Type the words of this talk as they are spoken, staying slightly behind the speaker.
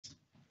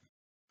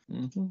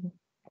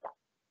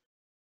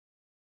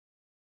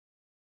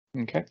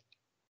Okay.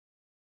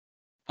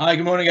 Hi,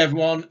 good morning,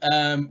 everyone.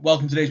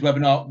 Welcome to today's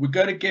webinar. We're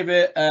going to give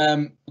it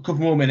a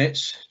couple more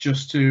minutes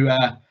just to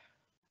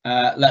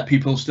let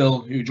people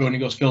still who are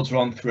joining us filter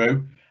on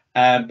through.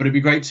 But it'd be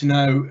great to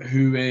know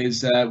who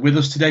is with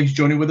us today, who's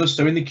joining with us.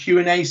 So in the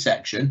Q&A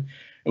section,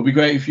 it'll be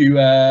great if you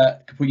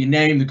could put your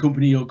name, the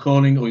company you're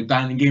calling or you're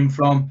dialing in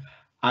from,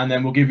 and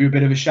then we'll give you a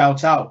bit of a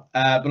shout out.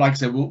 But like I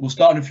said, we'll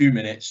start in a few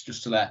minutes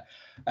just to let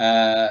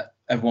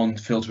everyone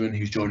filter in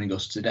who's joining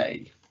us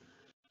today.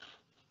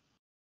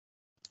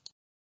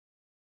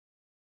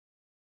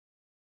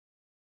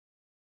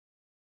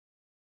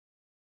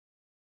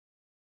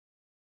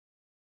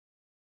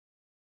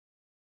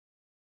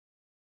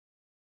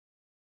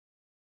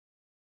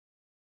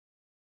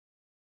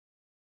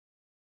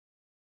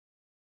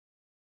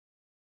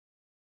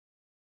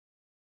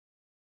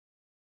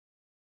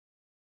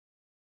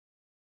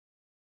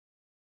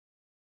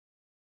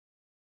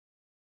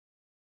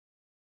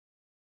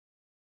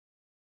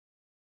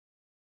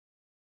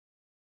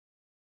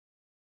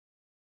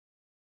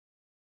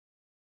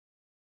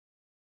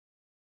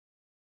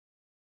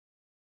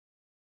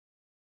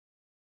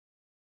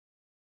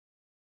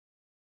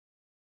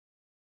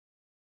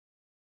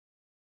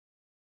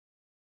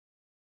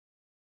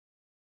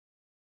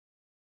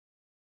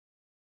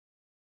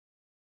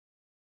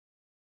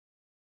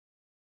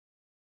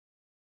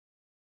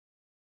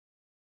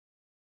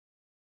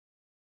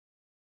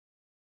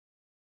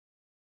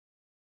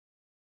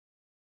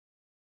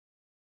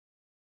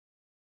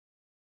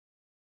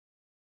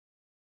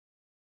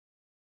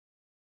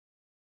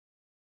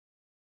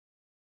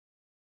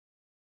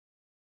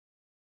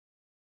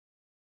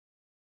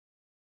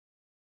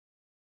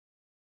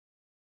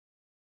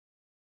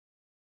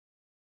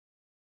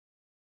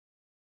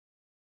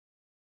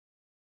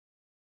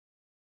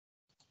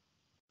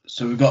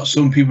 So we've got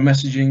some people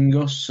messaging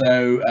us.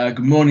 So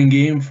good morning,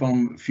 Ian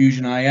from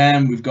Fusion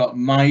IM. We've got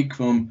Mike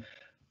from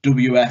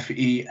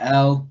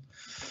WFEL.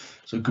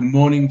 So good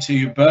morning to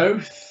you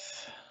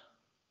both.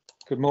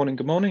 Good morning.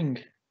 Good morning.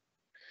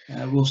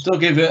 We'll still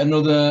give it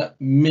another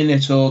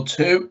minute or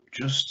two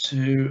just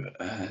to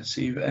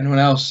see if anyone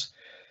else,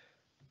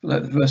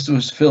 let the rest of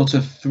us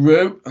filter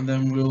through, and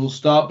then we'll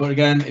start. But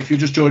again, if you're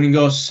just joining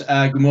us,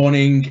 good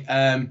morning.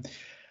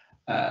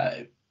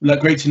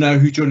 Great to know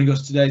who's joining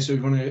us today. So if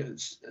you want to,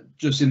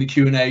 just in the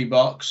Q&A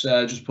box,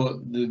 just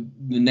put the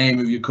name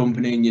of your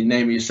company and your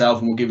name of yourself,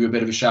 and we'll give you a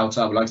bit of a shout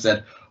out. But like I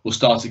said, we'll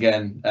start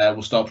again.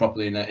 We'll start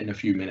properly in a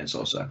few minutes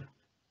or so.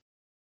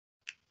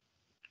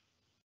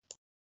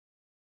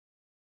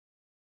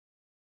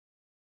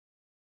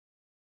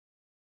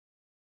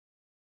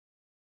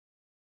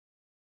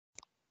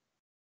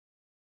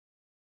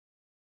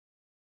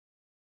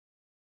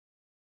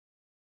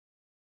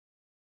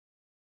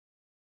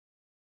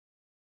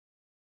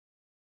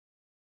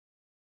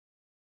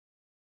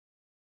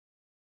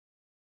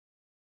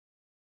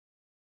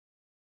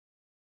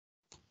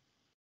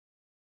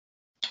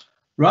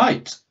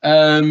 Right,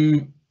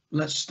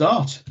 let's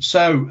start.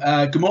 So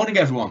good morning,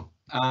 everyone,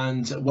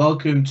 and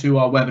welcome to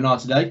our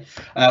webinar today.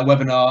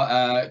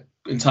 Webinar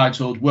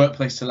entitled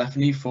Workplace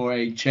Telephony for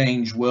a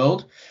Changed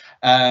World.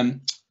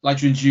 I'd like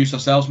to introduce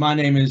ourselves. My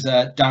name is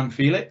Dan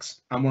Felix.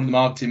 I'm one of the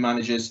marketing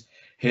managers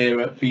here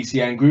at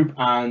BCN Group,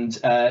 and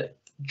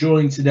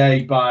joined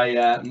today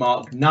by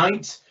Mark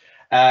Knight,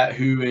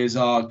 who is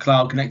our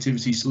Cloud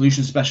Connectivity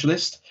Solution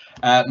Specialist.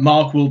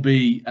 Mark will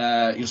be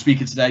your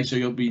speaker today, so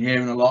you'll be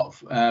hearing a lot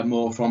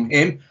more from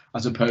him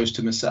as opposed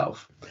to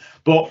myself.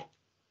 But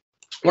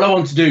what I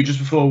want to do just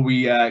before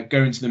we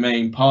go into the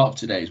main part of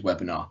today's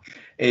webinar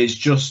is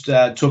just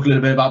talk a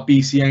little bit about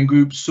BCN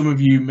Group. Some of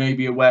you may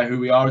be aware who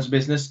we are as a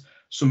business.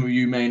 Some of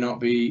you may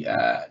not be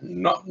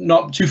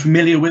not too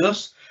familiar with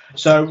us.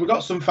 So we've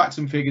got some facts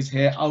and figures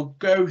here. I'll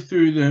go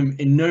through them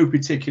in no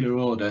particular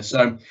order.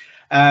 So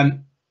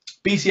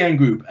BCN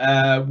Group,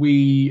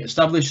 we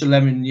established over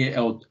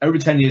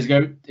 10 years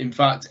ago. In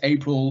fact,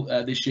 April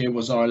this year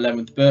was our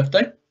 11th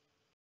birthday.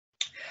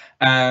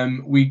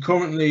 We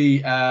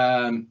currently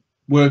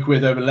work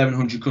with over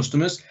 1,100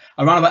 customers.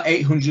 Around about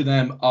 800 of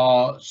them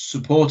are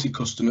supported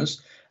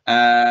customers.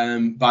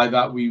 By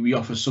that, we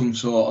offer some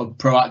sort of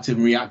proactive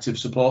and reactive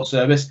support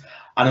service.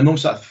 And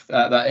amongst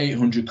that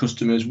 800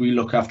 customers, we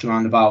look after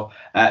around about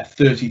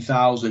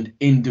 30,000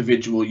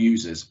 individual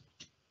users.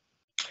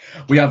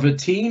 We have a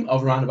team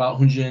of around about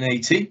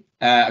 180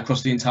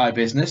 across the entire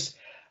business.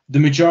 The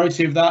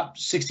majority of that,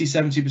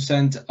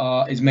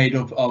 60–70%, is made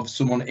up of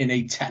someone in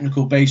a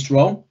technical based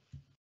role.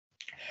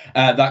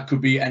 That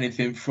could be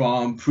anything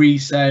from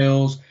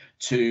pre-sales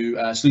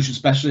to solution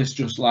specialists,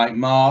 just like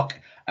Mark,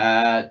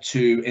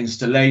 to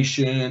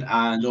installation,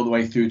 and all the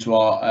way through to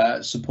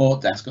our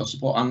support desk, our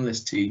support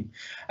analyst team.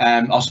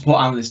 Our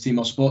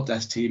support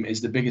desk team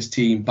is the biggest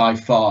team by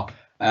far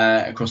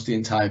across the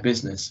entire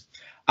business.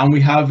 And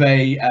we have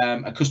a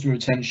customer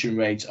retention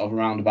rate of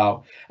around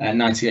about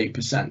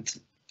 98%.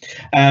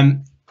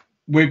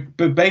 we're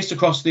based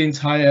across the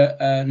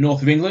entire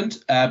north of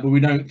England, but we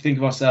don't think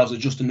of ourselves as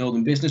just a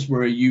northern business.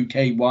 We're a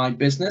UK-wide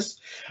business.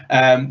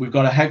 We've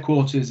got a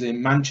headquarters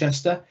in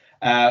Manchester,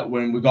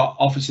 when we've got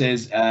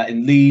offices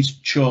in Leeds,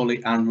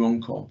 Chorley and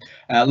Runcorn.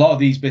 A lot of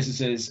these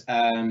businesses,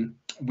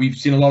 we've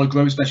seen a lot of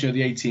growth, especially over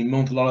the 18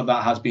 months. A lot of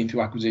that has been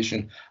through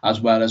acquisition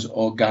as well as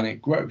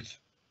organic growth.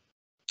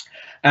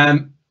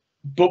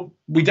 But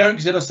we don't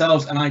consider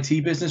ourselves an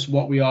IT business.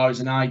 What we are is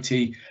an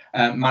IT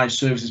managed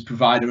services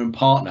provider and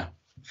partner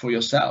for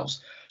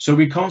yourselves. So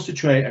we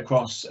concentrate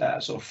across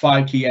sort of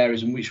 5 key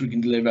areas in which we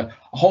can deliver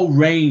a whole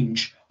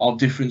range of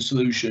different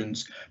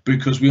solutions,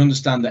 because we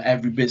understand that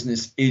every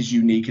business is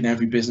unique and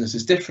every business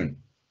is different.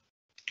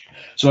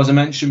 So as I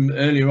mentioned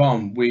earlier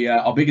on,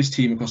 our biggest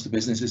team across the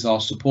business is our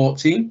support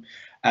team.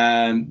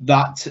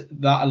 That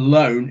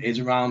alone is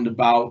around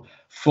about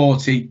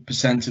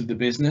 40% of the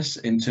business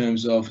in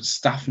terms of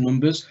staff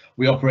numbers.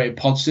 We operate a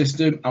pod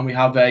system, and we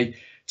have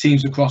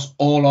teams across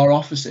all our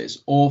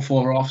offices, all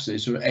 4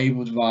 offices, who are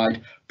able to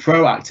provide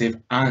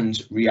proactive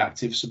and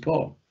reactive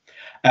support.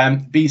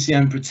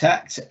 BCM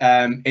Protect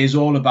is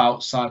all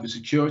about cyber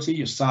security,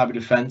 your cyber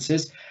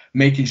defenses,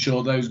 making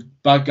sure those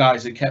bad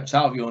guys are kept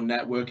out of your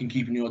network and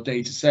keeping your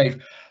data safe.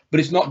 But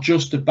it's not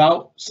just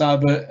about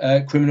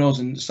cyber criminals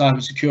and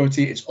cyber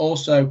security. It's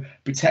also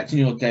protecting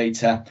your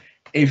data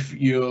if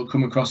you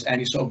come across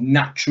any sort of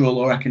natural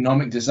or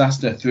economic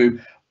disaster, through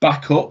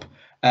backup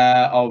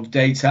of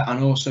data,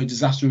 and also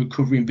disaster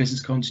recovery and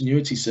business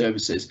continuity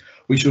services,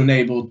 which will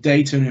enable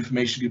data and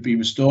information to be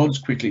restored as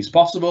quickly as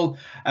possible.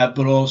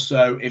 But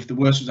also, if the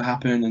worst was to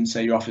happen and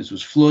say your office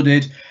was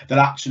flooded, that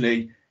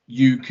actually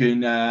you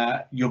can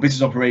your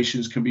business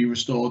operations can be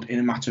restored in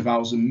a matter of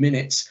hours and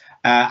minutes,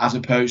 as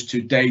opposed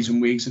to days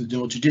and weeks of the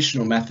more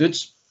traditional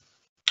methods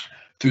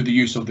through the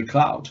use of the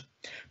cloud.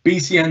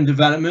 BCN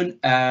development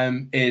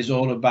is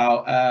all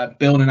about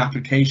building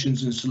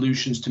applications and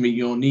solutions to meet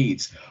your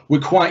needs. We're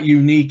quite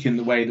unique in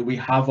the way that we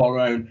have our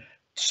own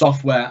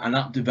software and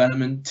app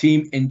development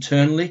team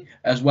internally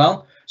as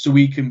well, so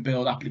we can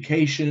build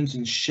applications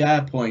and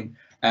SharePoint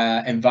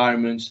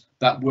environments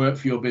that work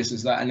for your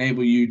business, that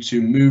enable you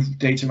to move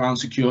data around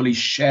securely,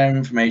 share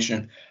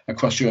information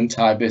across your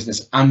entire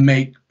business, and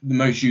make the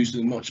most use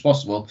of as much as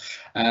possible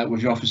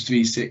with your Office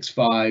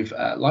 365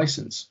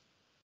 license.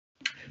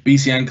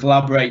 BCN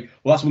Collaborate,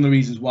 well, that's one of the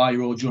reasons why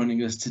you're all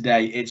joining us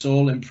today. It's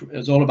all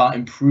about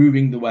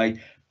improving the way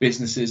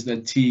businesses,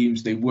 their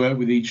teams, they work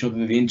with each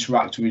other, they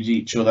interact with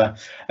each other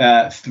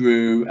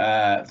through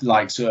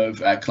likes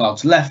of cloud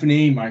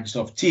telephony,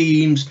 Microsoft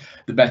Teams,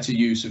 the better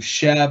use of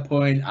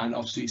SharePoint and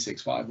Office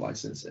 365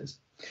 licenses.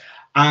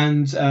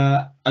 And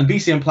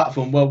BCN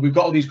platform, well, we've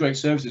got all these great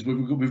services,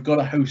 we've got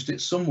to host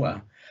it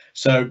somewhere.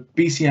 So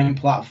BCN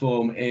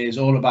platform is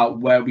all about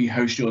where we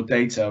host your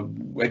data.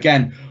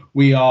 Again,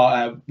 we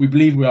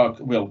believe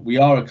we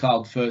are a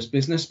cloud first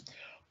business,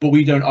 but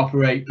we don't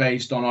operate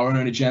based on our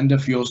own agenda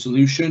for your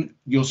solution.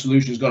 Your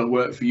solution's got to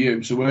work for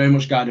you. So we're very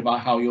much guided by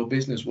how your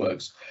business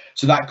works.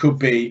 So that could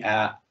be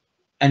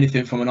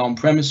anything from an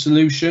on-premise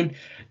solution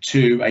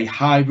to a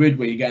hybrid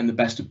where you're getting the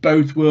best of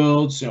both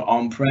worlds, so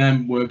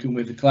on-prem working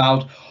with the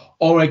cloud,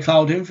 or a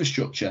cloud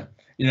infrastructure.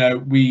 You know,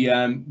 we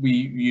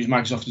use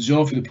Microsoft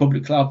Azure for the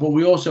public cloud, but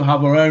we also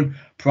have our own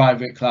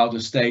private cloud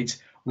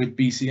estate with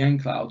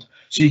BCN Cloud.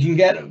 So you can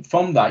get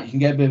from that, you can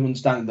get a bit of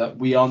understanding that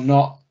we are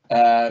not,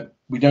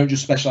 we don't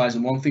just specialize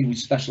in one thing, we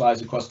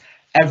specialize across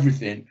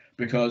everything,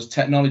 because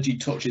technology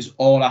touches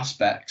all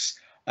aspects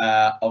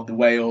of the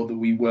way all that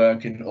we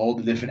work in all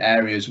the different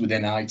areas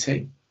within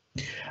IT.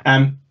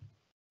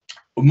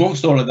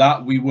 Amongst all of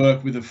that, we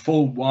work with a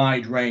full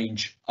wide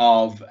range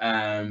of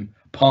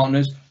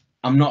partners.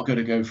 I'm not going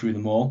to go through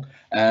them all.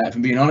 If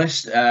I'm being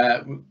honest,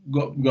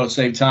 we've got to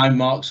save time.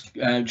 Mark's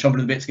chomping at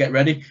the bit to get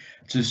ready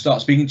to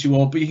start speaking to you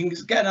all, but you can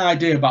get an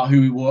idea about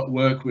who we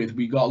work with.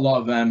 We've got a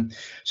lot of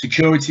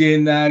security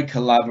in there,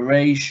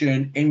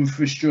 collaboration,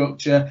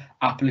 infrastructure,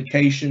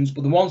 applications,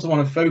 but the ones I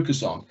want to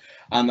focus on,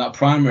 and that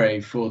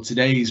primary for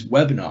today's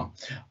webinar,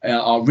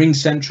 are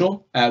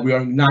RingCentral. We are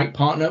an Ignite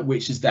partner,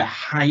 which is the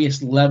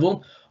highest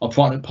level of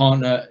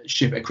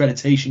partnership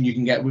accreditation you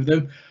can get with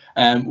them.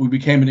 We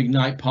became an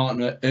Ignite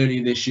partner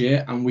earlier this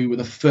year, and we were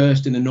the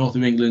first in the north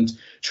of England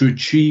to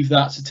achieve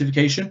that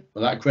certification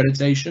or that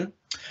accreditation.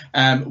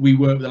 We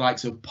work with the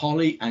likes of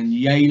Poly and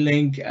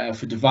Yealink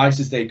for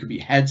devices. They could be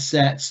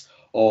headsets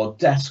or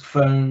desk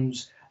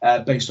phones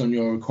based on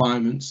your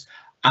requirements.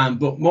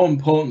 But more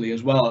importantly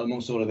as well,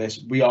 amongst all of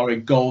this, we are a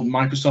gold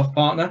Microsoft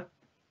partner.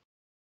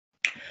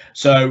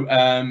 So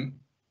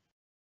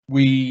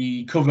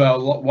we cover a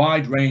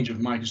wide range of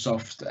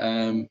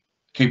Microsoft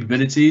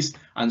capabilities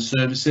and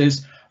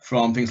services,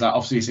 from things like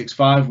Office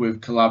 365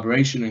 with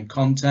collaboration and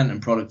content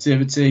and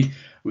productivity,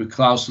 with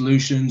cloud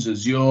solutions,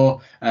 Azure,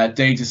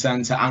 data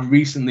center, and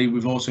recently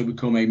we've also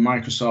become a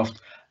Microsoft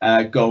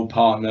Gold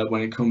partner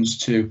when it comes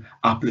to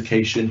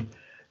application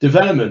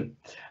development.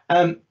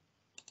 And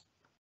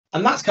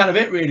that's kind of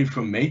it really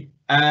from me.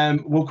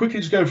 We'll quickly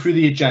just go through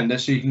the agenda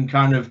so you can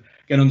kind of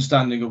get an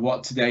understanding of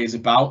what today is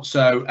about.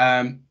 So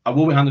I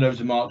will be handing over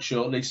to Mark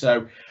shortly.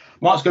 So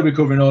Mark's going to be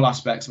covering all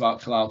aspects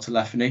about cloud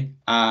telephony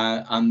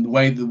and the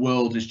way the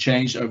world has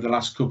changed over the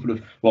last couple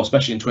of, well,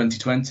 especially in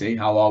 2020,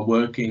 how our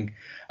working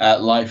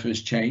life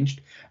has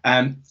changed.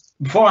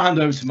 Before I hand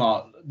over to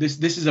Mark,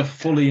 this is a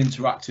fully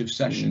interactive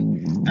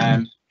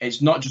session.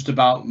 It's not just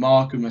about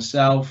Mark and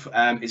myself.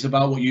 It's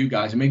about what you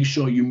guys are making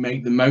sure you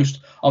make the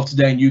most of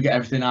today and you get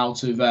everything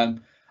out of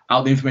the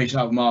information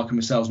out of Mark and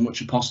myself as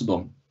much as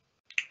possible.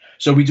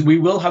 So we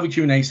will have a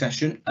Q&A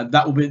session, and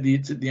that will be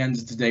at the end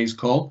of today's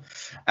call.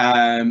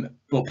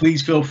 But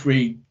please feel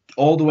free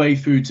all the way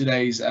through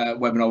today's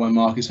webinar when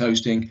Mark is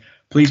hosting.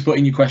 Please put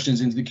in your questions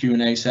into the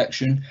Q&A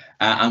section,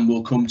 and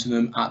we'll come to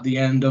them at the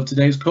end of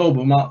today's call.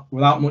 But Mark,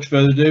 without much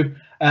further ado,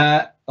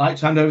 I'd like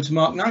to hand over to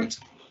Mark Knight.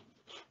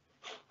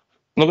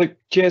 Lovely.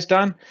 Cheers,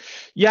 Dan.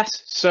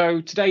 Yes,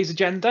 so today's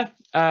agenda,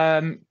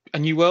 a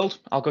new world.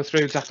 I'll go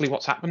through exactly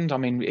what's happened. I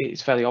mean,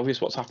 it's fairly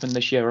obvious what's happened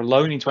this year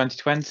alone in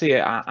 2020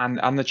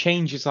 and the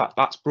changes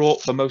that's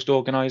brought for most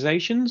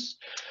organizations.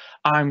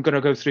 I'm going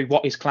to go through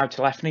what is cloud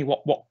telephony,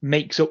 what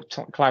makes up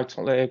cloud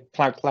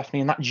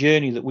telephony, and that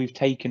journey that we've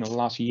taken over the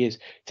last few years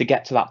to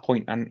get to that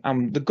point,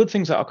 and the good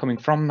things that are coming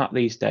from that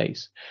these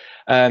days.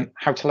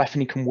 How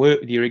telephony can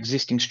work with your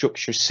existing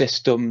structures,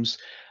 systems,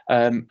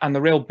 and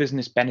the real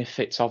business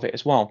benefits of it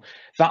as well.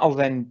 That'll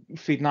then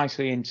feed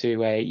nicely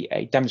into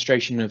a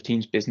demonstration of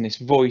Teams Business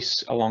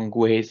Voice, along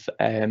with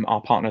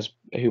our partners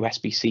who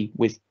SBC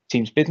with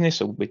Teams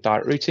Business or with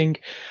direct routing,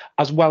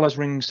 as well as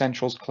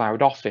RingCentral's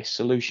Cloud Office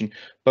solution,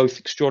 both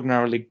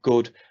extraordinarily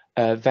good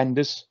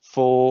vendors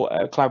for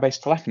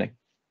cloud-based telephony.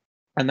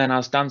 And then,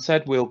 as Dan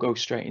said, we'll go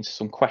straight into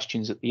some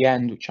questions at the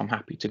end, which I'm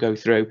happy to go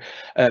through.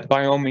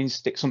 By all means,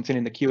 stick something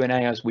in the Q&A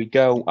as we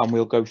go, and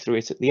we'll go through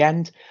it at the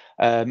end,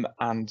 and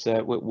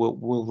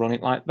we'll run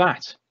it like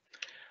that.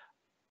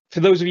 For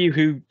those of you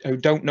who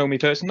don't know me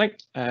personally,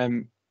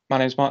 my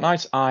name is Mark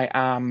Knight. I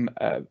am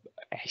an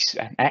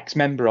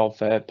ex-member of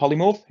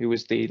Polymorph, who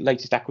was the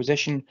latest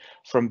acquisition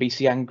from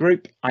BCN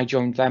Group. I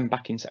joined them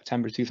back in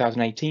September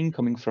 2018,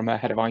 coming from a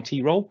head of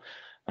IT role.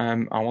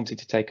 I wanted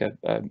to take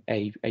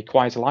a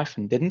quieter life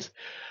and didn't.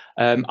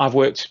 I've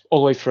worked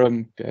all the way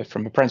from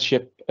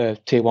apprenticeship,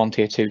 tier 1,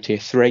 tier 2, tier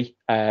 3.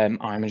 I'm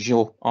an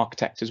Azure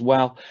architect as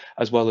well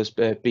as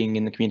being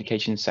in the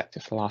communications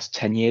sector for the last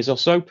 10 years or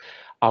so.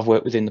 I've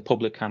worked within the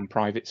public and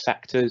private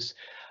sectors.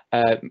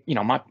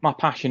 My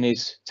passion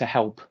is to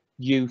help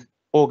you,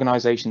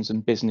 organizations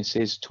and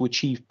businesses, to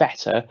achieve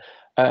better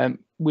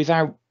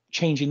without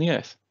changing the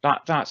earth.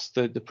 That's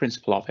the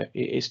principle of it,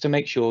 is to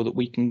make sure that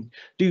we can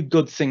do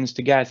good things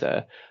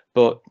together,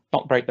 but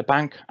not break the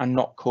bank and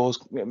not cause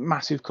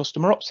massive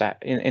customer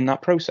upset in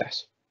that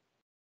process.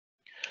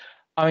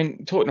 I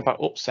mean, talking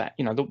about upset,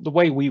 the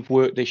way we've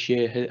worked this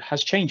year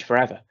has changed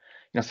forever.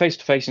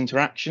 Face-to-face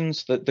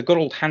interactions, the good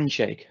old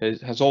handshake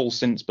has all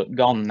since but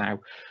gone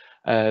now.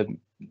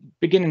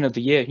 Beginning of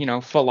the year,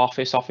 full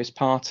office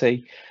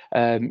party,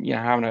 having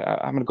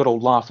a good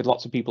old laugh with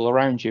lots of people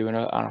around you, and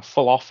a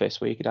full office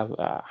where you could have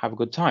a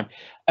good time.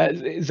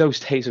 Those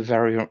days are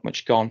very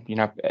much gone.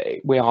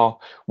 We are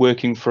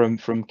working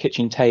from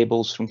kitchen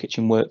tables, from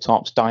kitchen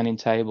worktops, dining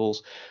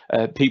tables.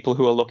 People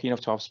who are lucky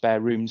enough to have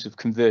spare rooms have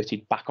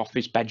converted back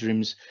office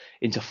bedrooms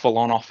into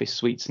full-on office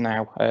suites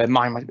now.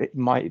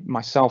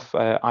 Myself,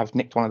 I've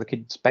nicked one of the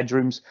kids'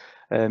 bedrooms,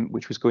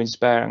 which was going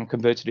spare, and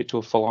converted it to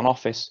a full-on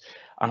office.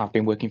 And I've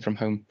been working from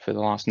home for the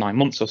last 9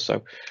 months or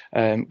so.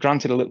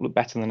 Granted, a little bit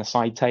better than a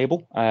side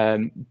table,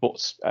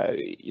 but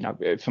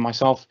for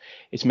myself,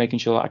 it's making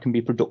sure that I can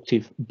be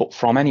productive, but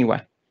from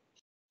anywhere.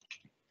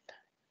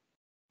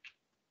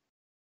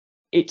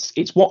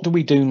 It's what do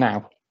we do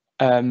now?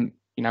 Beginning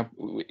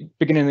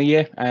of the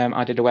year,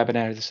 I did a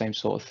webinar of the same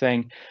sort of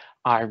thing.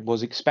 I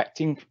was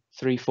expecting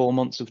 3-4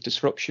 months of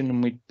disruption,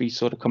 and we'd be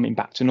sort of coming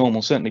back to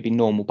normal. Certainly be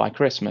normal by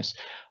Christmas.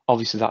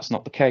 Obviously, that's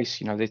not the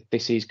case.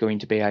 This is going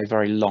to be a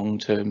very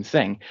long-term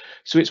thing.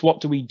 So it's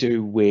what do we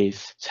do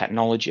with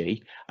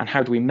technology, and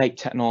how do we make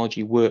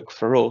technology work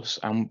for us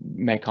and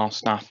make our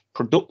staff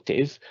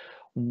productive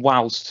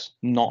whilst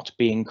not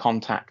being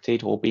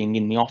contacted or being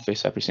in the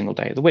office every single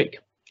day of the week?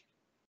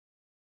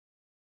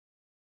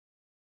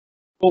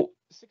 Well,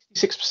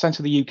 66%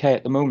 of the UK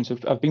at the moment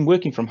have been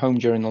working from home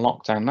during the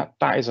lockdown.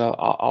 That is a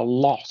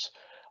lot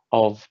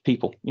of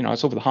people.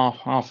 It's over the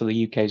half of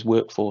the UK's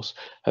workforce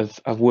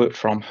have worked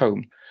from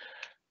home.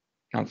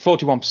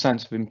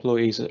 41% of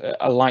employees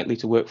are likely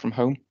to work from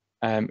home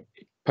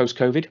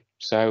post-COVID.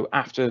 So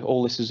after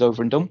all this is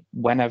over and done,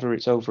 whenever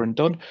it's over and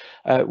done,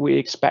 we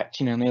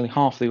expect nearly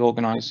half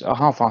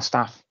our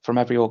staff from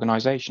every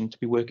organisation to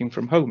be working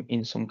from home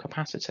in some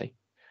capacity.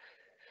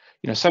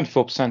 74%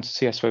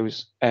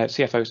 of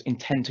CFOs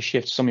intend to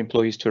shift some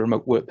employees to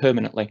remote work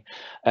permanently.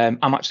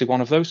 I'm actually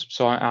one of those.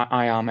 So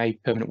I am a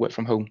permanent work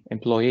from home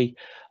employee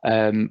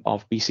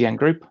of BCN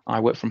Group.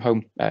 I work from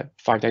home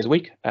 5 days a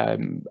week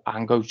and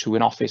go to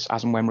an office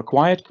as and when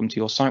required, come to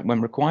your site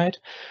when required.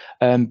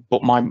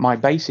 But my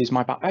base is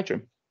my back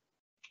bedroom.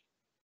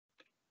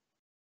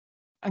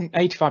 And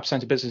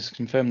 85% of businesses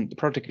confirm that the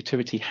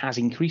productivity has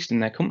increased in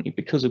their company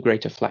because of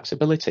greater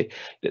flexibility.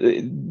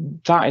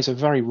 That is a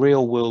very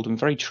real world and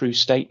very true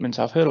statement.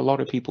 I've heard a lot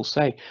of people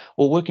say,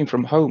 well, working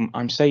from home,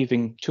 I'm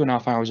saving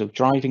 2.5 hours of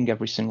driving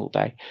every single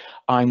day.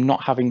 I'm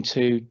not having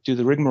to do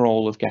the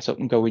rigmarole of get up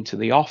and go into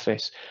the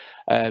office.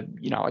 I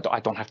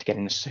don't have to get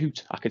in a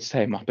suit. I could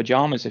stay in my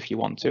pajamas if you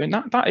want to. And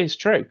that is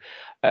true.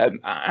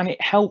 And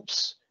it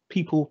helps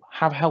people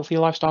have a healthier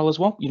lifestyle as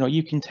well.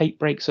 You can take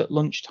breaks at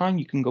lunchtime.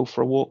 You can go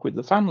for a walk with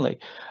the family.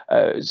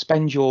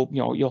 Spend your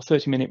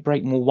 30-minute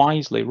break more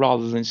wisely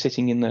rather than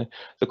sitting in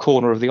the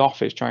corner of the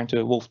office trying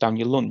to wolf down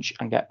your lunch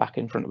and get back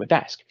in front of a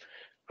desk.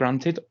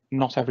 Granted,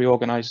 not every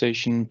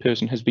organisation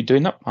person has been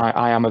doing that.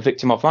 I am a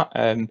victim of that.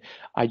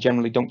 I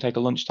generally don't take a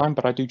lunchtime,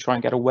 but I do try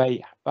and get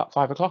away at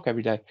 5 o'clock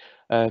every day.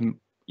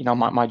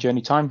 My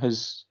journey time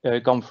has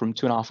gone from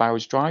 2.5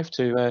 hours drive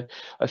to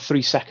a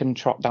 3-second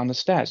trot down the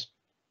stairs.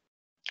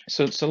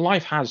 So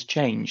life has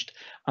changed,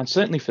 and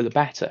certainly for the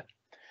better.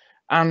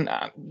 And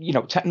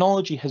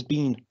technology has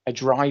been a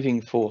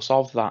driving force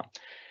of that.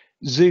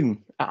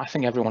 Zoom, I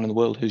think everyone in the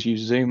world has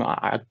used Zoom.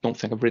 I don't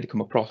think I've really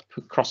come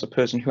across a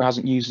person who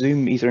hasn't used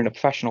Zoom either in a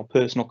professional or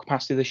personal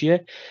capacity this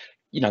year.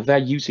 Their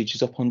usage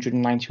is up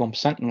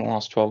 191% in the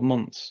last 12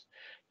 months.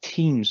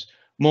 Teams,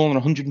 more than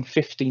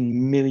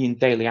 115 million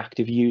daily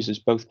active users,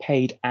 both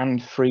paid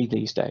and free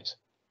these days.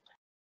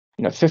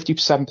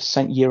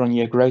 57%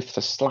 year-on-year growth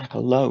for Slack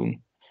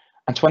alone,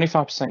 and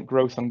 25%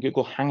 growth on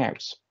Google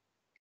Hangouts.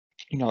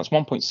 That's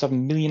 1.7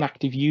 million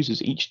active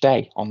users each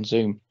day on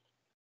Zoom,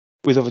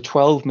 with over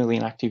 12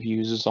 million active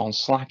users on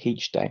Slack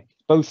each day.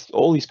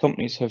 All these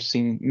companies have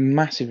seen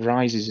massive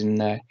rises in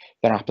their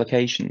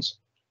applications.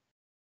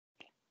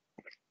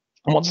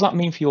 And what does that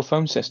mean for your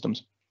phone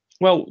systems?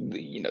 Well,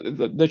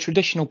 the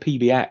traditional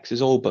PBX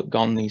is all but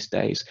gone these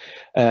days.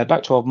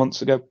 About 12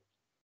 months ago,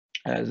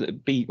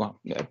 BT,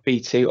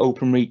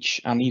 Openreach,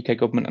 and the UK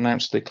government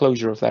announced the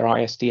closure of their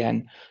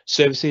ISDN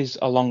services,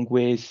 along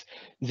with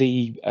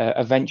the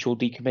eventual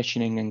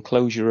decommissioning and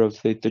closure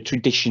of the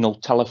traditional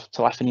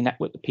telephony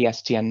network, the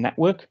PSTN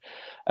network,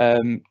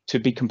 to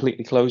be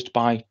completely closed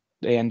by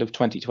the end of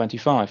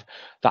 2025.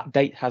 That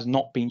date has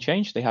not been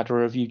changed. They had a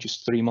review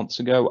just 3 months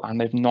ago, and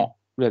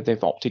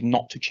they've opted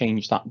not to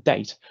change that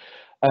date.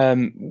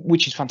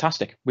 Which is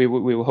fantastic. We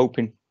were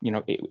hoping,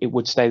 it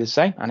would stay the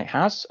same, and it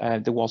has.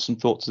 There was some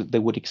thoughts that they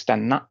would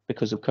extend that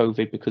because of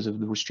COVID, because of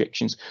the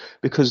restrictions,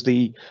 because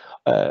the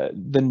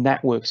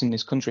networks in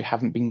this country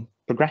haven't been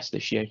progressed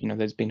this year.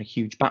 There's been a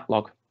huge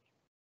backlog.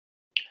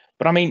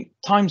 But I mean,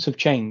 times have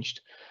changed.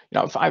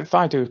 If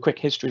I do a quick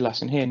history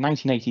lesson here,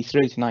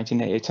 1983 to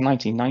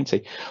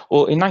 1990.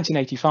 Well, in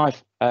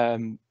 1985,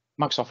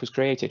 Microsoft was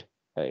created.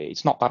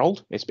 It's not that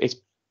old. It's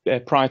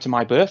prior to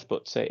my birth,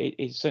 but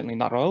it's certainly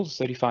not old. It's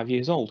 35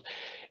 years old.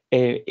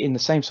 In the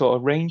same sort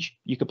of range,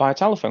 you could buy a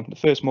telephone. The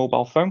first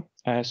mobile phone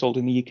sold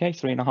in the UK,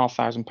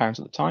 £3,500 at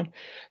the time.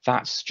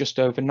 That's just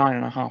over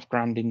 9.5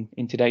 grand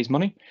in today's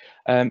money.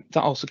 That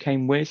also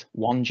came with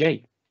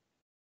 1G,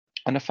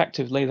 and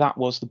effectively that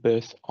was the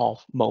birth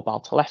of mobile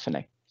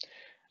telephony.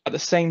 At the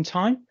same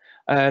time,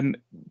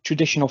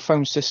 traditional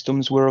phone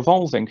systems were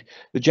evolving.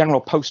 The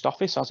General Post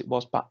Office, as it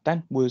was back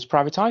then, was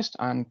privatised,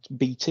 and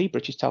BT,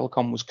 British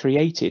Telecom, was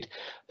created,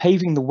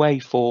 paving the way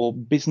for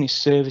business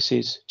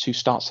services to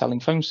start selling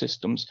phone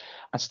systems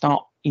and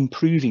start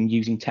improving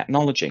using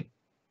technology.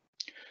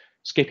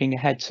 Skipping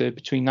ahead to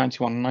between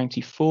 91 and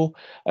 94,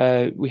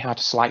 we had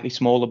a slightly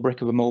smaller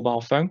brick of a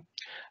mobile phone,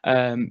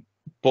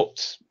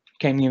 but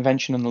came the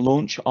invention and the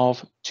launch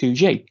of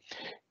 2G.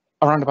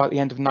 Around about the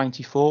end of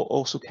 94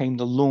 also came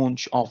the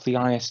launch of the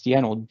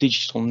ISDN, or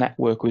digital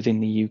network, within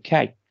the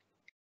UK,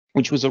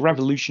 which was a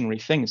revolutionary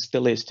thing,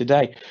 still is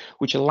today,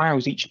 which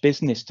allows each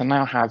business to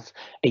now have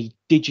a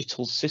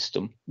digital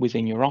system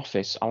within your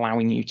office,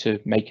 allowing you to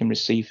make and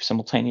receive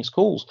simultaneous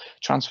calls,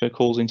 transfer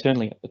calls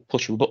internally at the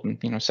push of a button,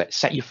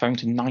 set your phone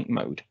to night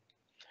mode,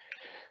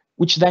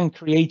 which then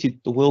created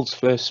the world's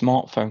first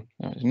smartphone,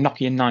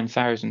 Nokia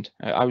 9000.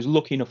 I was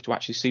lucky enough to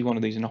actually see one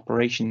of these in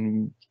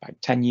operation about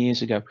 10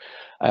 years ago.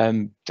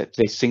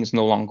 These things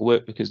no longer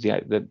work because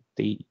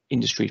the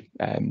industry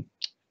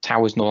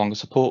towers no longer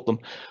support them.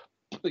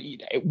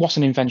 It was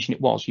an invention.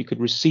 It was. You could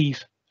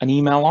receive an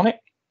email on it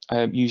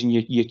using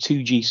your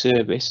 2G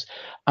service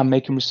and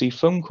make and receive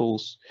phone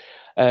calls.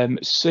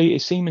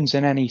 Siemens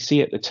and NEC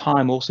at the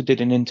time also did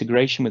an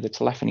integration with the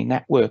telephony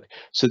network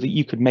so that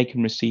you could make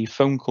and receive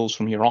phone calls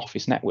from your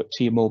office network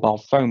to your mobile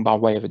phone by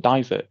way of a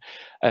divert.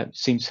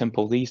 Seems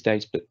simple these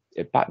days, but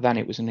back then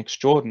it was an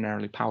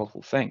extraordinarily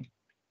powerful thing.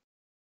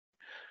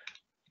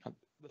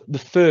 The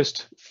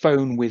first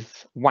phone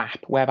with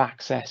WAP, web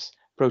access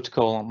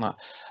protocol, on that,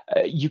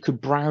 you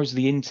could browse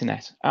the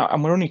internet,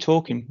 and we're only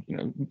talking,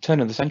 turn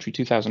of the century,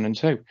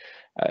 2002.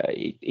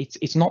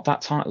 It's not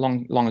that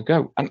long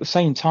ago. And at the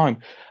same time,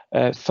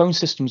 phone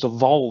systems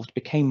evolved,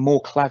 became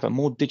more clever,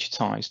 more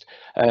digitized.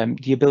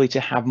 The ability to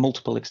have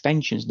multiple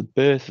extensions, the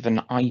birth of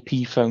an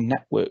IP phone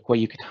network where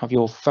you could have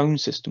your phone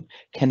system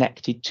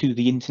connected to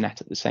the internet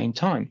at the same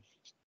time.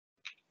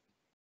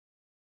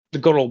 the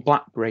good old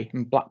BlackBerry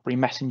and BlackBerry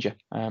Messenger.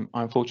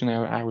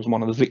 Unfortunately, I was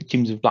one of the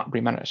victims of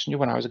BlackBerry Messenger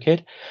when I was a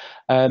kid.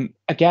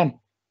 Again,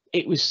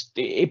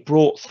 it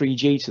brought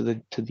 3G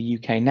to the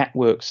UK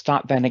networks.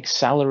 That then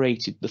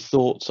accelerated the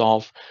thoughts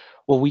of,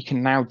 well, we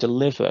can now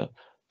deliver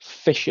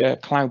Fisher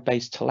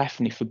cloud-based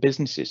telephony for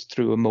businesses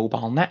through a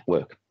mobile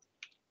network.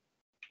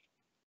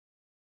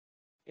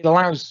 It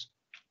allows,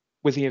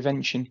 with the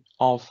invention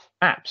of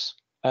apps,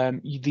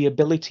 the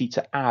ability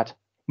to add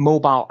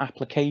mobile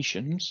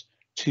applications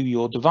to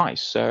your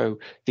device. So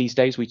these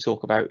days we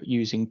talk about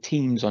using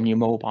Teams on your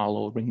mobile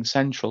or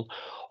RingCentral,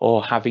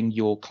 or having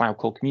your Cloud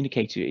Call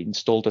Communicator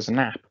installed as an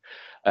app.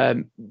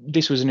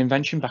 This was an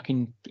invention back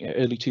in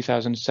early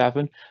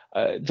 2007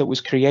 that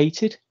was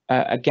created.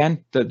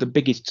 Again, the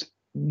biggest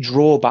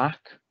drawback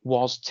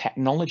was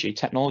technology.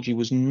 Technology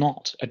was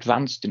not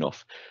advanced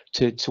enough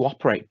to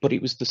operate, but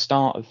it was the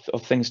start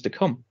of things to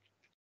come.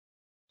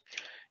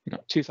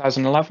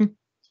 2011,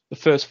 the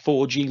first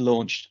 4G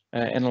launched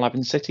in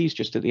 11 cities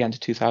just at the end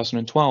of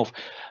 2012.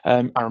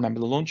 I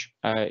remember the launch.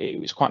 It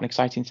was quite an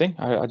exciting thing.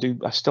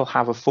 I still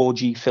have a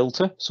 4G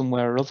filter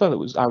somewhere or other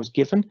that I was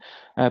given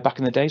back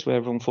in the days where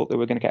everyone thought they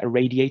were going to get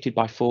irradiated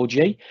by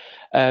 4G.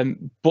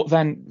 But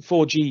then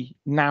 4G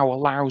now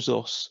allows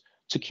us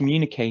to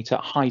communicate at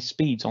high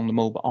speeds on a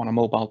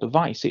mobile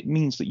device. It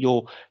means that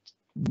your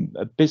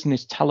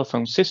business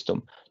telephone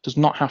system does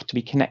not have to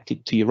be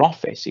connected to your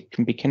office. It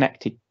can be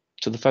connected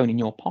to the phone in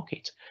your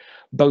pocket.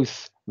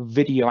 Both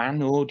video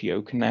and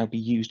audio can now be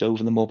used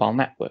over the mobile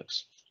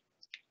networks.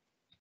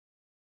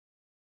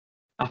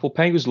 Apple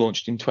Pay was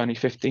launched in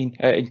 2015,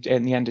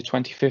 in the end of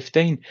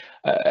 2015.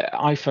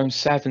 iPhone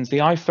 7s, the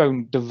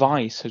iPhone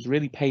device has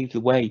really paved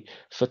the way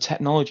for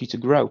technology to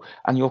grow,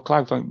 and your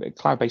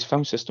cloud-based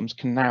phone systems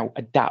can now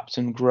adapt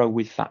and grow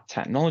with that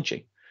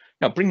technology.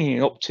 Now, bringing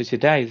it up to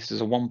today, this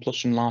is a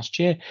OnePlus from last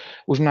year.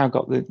 We've now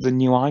got the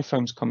new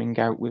iPhones coming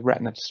out with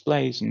Retina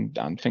displays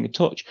and finger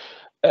touch.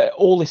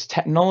 All this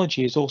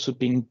technology is also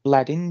being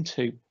bled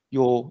into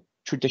your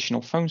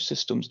traditional phone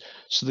systems,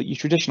 so that your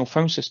traditional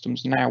phone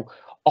systems now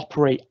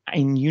operate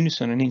in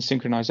unison and in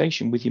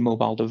synchronization with your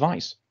mobile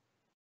device.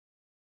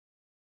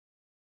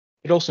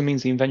 It also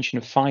means the invention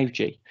of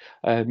 5G.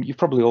 You've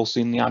probably all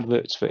seen the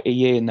adverts for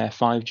EE in their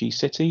 5G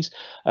cities.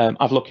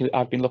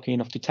 I've been lucky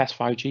enough to test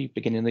 5G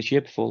beginning of this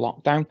year before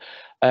lockdown.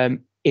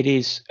 It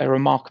is a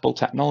remarkable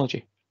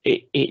technology.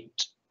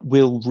 It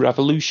will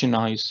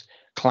revolutionize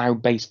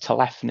cloud-based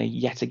telephony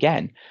yet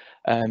again.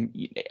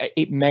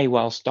 It may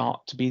well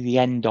start to be the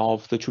end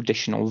of the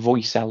traditional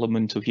voice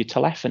element of your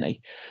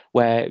telephony,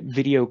 where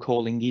video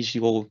calling is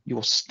your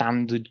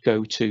standard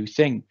go-to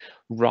thing,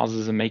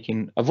 rather than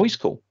making a voice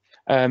call,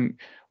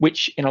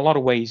 which in a lot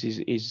of ways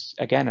is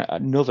again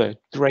another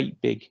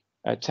great big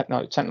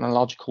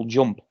technological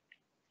jump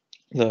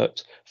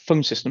that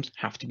phone systems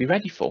have to be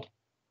ready for.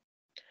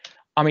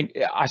 I mean,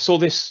 I saw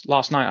this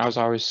last night as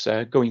I was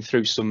going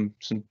through some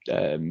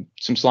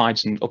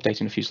slides and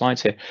updating a few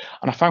slides here,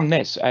 and I found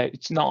this.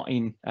 It's not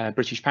in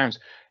British pounds;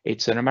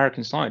 it's an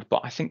American slide,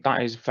 but I think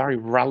that is very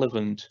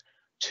relevant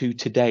to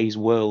today's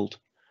world.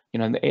 You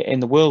know, in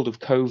the world of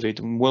COVID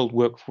and world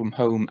work from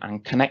home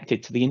and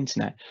connected to the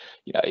internet,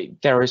 you know,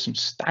 there are some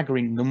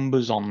staggering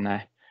numbers on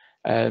there.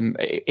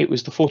 It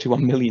was the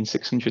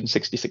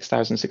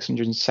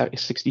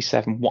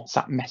 41,666,667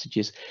 WhatsApp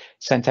messages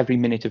sent every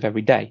minute of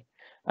every day.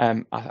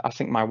 I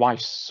think my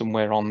wife's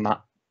somewhere on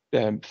that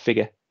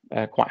figure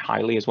quite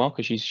highly as well,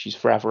 because she's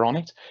forever on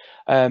it.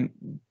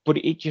 But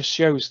it just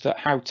shows that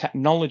how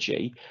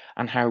technology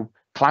and how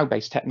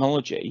cloud-based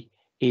technology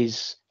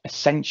is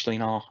essentially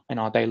in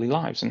our daily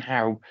lives, and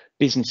how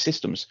business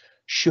systems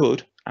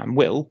should and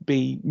will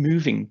be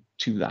moving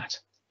to that.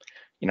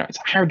 You know, it's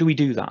how do we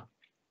do that?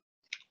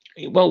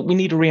 Well, we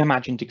need a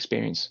reimagined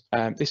experience.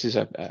 This is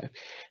a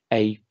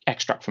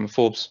extract from a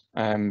Forbes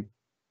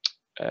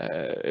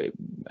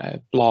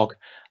blog,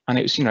 and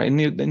it was, you know,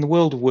 in the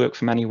world of work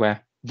from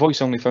anywhere,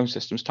 voice-only phone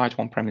systems tied to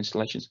on-prem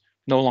installations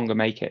no longer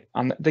make it,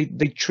 and they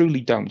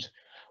truly don't.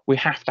 We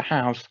have to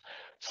have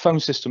phone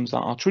systems that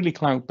are truly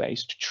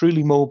cloud-based,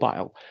 truly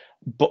mobile,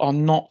 but are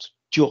not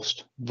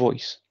just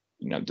voice.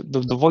 You know,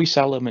 the voice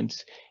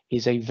element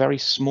is a very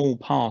small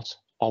part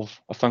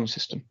of a phone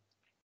system.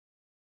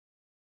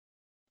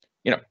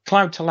 You know,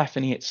 cloud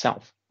telephony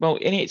itself. Well,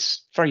 in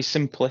its very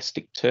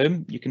simplistic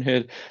term, you can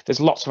hear there's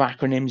lots of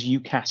acronyms: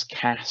 UCAS,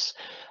 CAS,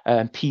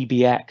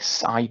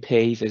 PBX,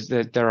 IP.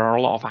 There are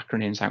a lot of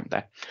acronyms out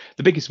there.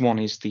 The biggest one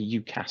is the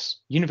UCAS,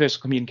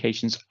 Universal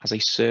Communications as a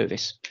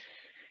Service.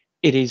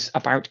 It is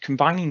about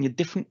combining the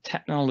different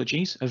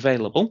technologies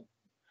available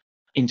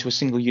into a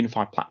single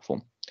unified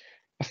platform.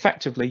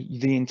 Effectively,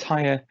 the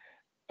entire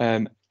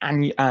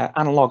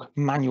analog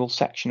manual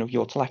section of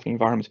your telephony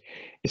environment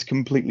is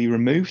completely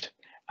removed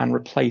and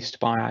replaced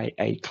by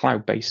a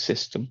cloud-based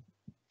system.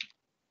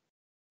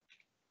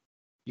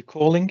 Your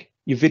calling,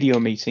 your video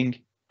meeting,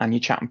 and your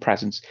chat and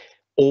presence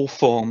all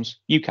forms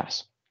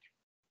UCAS.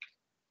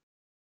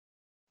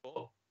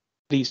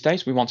 These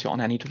days, we want it on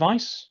any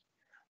device,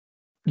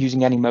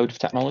 using any mode of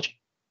technology,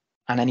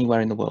 and anywhere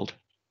in the world.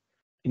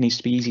 It needs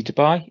to be easy to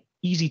buy,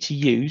 easy to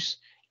use,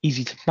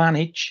 easy to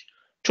manage,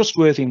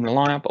 trustworthy and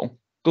reliable,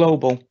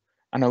 global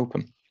and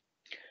open.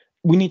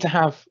 We need to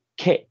have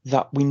kit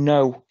that we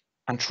know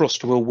and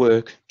trust will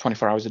work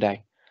 24 hours a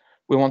day.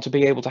 We want to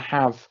be able to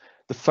have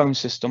the phone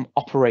system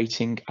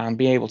operating and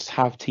be able to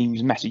have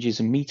Teams messages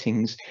and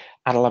meetings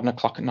at 11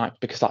 o'clock at night,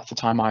 because that's the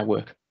time I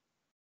work.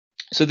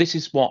 So this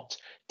is what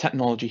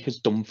technology has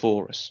done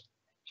for us.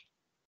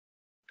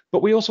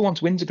 But we also want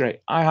to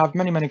integrate. I have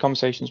many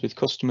conversations with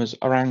customers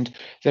around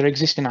their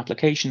existing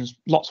applications.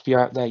 Lots of you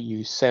out there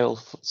use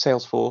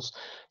Salesforce,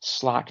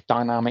 Slack,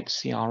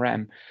 Dynamics,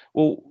 CRM.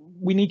 Well,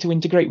 we need to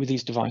integrate with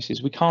these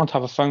devices. We can't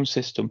have a phone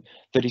system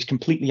that is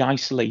completely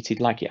isolated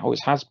like it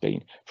always has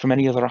been from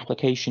any other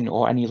application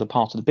or any other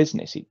part of the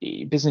business.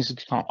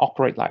 Businesses can't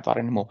operate like that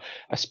anymore,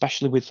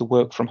 especially with the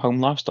work from home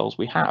lifestyles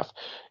we have.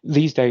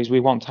 These days, we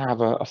want to have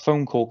a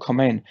phone call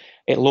come in.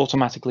 It'll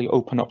automatically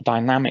open up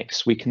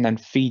Dynamics. We can then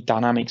feed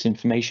Dynamics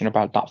information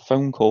about that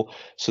phone call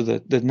so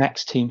that the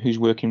next team who's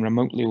working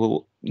remotely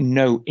will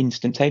know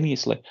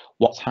instantaneously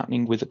what's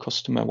happening with the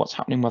customer, what's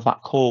happening with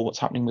that call, what's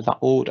happening with that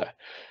order.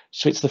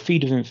 So it's the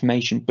feed of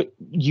information, but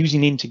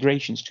using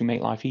integrations to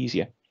make life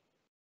easier.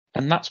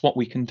 And that's what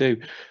we can do,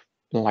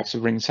 the likes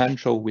of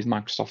RingCentral, with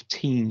Microsoft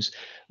Teams,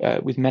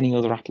 with many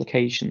other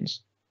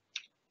applications.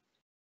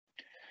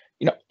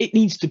 It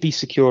needs to be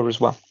secure as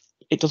well.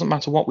 It doesn't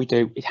matter what we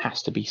do, it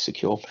has to be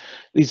secure.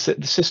 The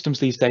systems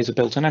these days are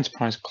built on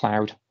enterprise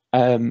cloud.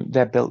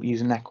 They're built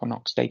using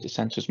Equinox data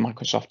centers,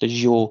 Microsoft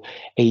Azure,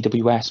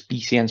 AWS,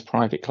 BCN's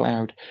private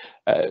cloud.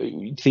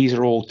 These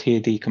are all Tier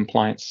D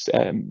compliance,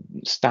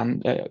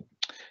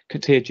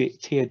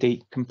 Tier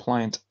D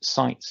compliant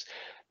sites.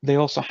 They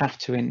also have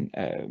to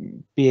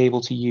be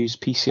able to use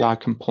PCI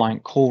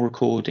compliant call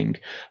recording.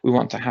 We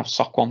want to have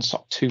SOC 1,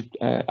 SOC 2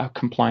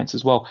 compliance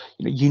as well.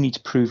 You need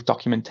to prove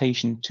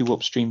documentation to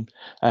upstream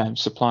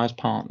suppliers,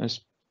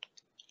 partners,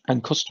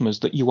 and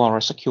customers that you are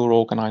a secure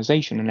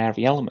organization in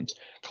every element.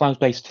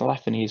 Cloud-based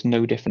telephony is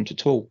no different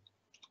at all.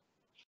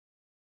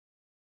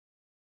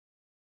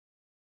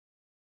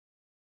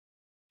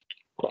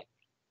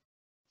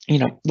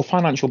 The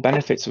financial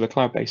benefits of a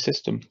cloud-based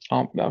system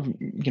are,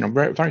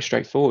 very, very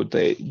straightforward.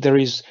 There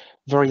is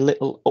very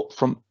little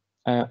upfront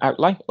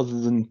outlay other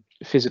than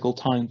physical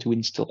time to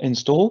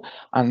install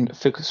and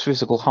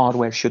physical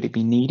hardware should it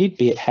be needed,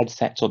 be it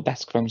headsets or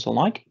desk phones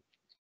alike.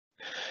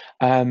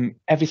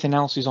 Everything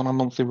else is on a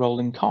monthly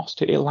rolling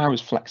cost. It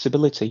allows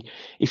flexibility.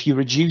 If you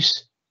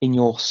reduce in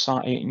your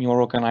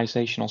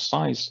organizational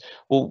size,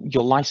 well,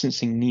 your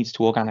licensing needs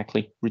to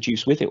organically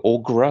reduce with it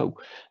or grow.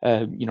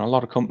 A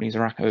lot of companies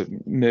are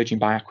merging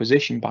by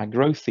acquisition, by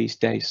growth these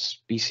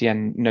days.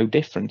 BCN no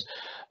different.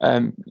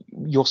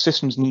 Your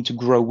systems need to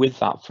grow with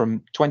that.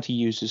 From 20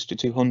 users to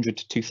 200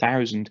 to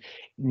 2,000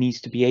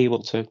 needs to be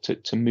able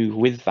to move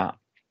with that.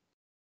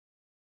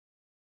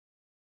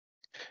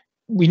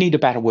 We need a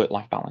better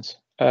work-life balance.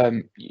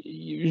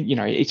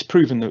 It's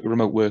proven that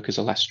remote workers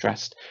are less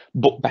stressed,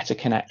 but better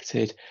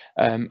connected,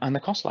 and they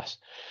cost less.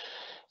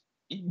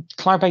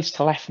 Cloud-based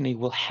telephony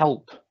will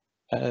help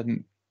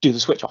do the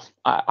switch off.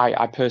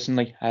 I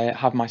personally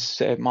have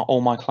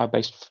all my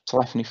cloud-based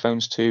telephony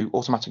phones to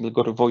automatically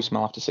go to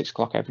voicemail after 6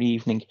 o'clock every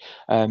evening,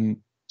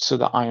 so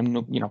that I am,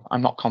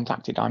 I'm not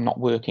contacted, I'm not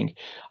working.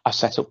 I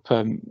set up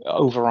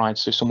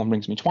overrides, so if someone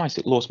rings me twice,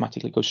 it'll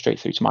automatically go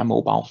straight through to my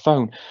mobile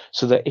phone,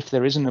 so that if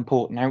there is an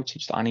important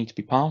outage that I need to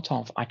be part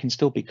of, I can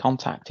still be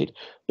contacted.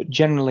 But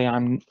generally,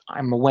 I'm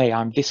away,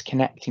 I'm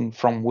disconnecting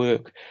from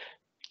work,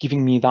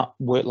 giving me that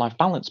work-life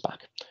balance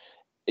back.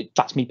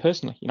 That's me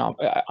personally.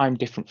 I'm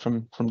different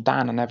from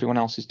Dan, and everyone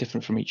else is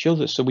different from each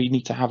other. So we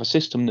need to have a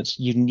system that's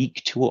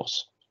unique to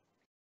us.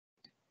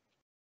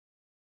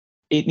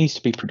 It needs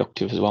to be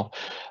productive as well.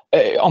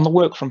 On the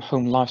work from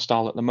home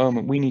lifestyle at the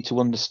moment, we need to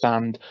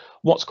understand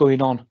what's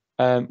going on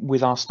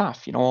with our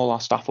staff. All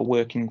our staff are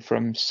working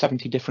from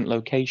 70 different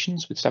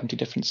locations with 70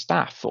 different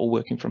staff, all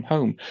working from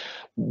home.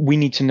 We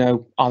need to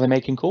know, are they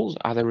making calls?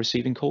 Are they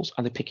receiving calls?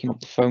 Are they picking up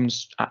the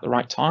phones at the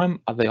right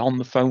time? Are they on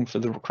the phone for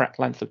the correct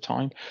length of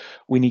time?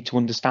 We need to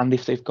understand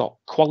if they've got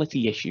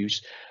quality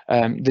issues.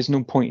 There's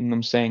no point in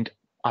them saying,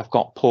 I've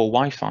got poor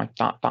Wi-Fi.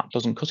 That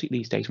doesn't cut it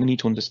these days. We need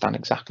to understand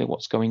exactly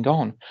what's going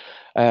on.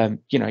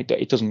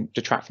 It doesn't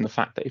detract from the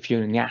fact that if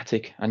you're in the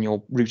attic and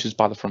your router's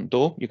by the front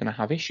door, you're going to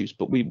have issues.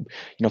 But we,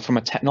 from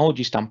a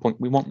technology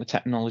standpoint, we want the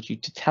technology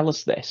to tell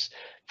us this.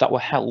 That will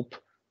help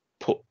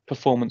put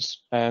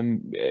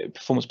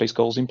performance-based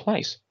goals in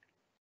place.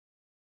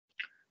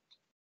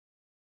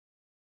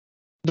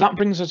 That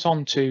brings us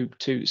on to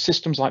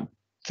systems like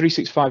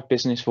 365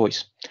 Business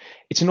Voice.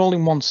 It's an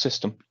all-in-one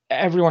system.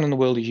 Everyone in the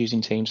world is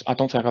using Teams. I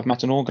don't think I've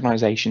met an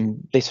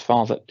organization this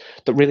far that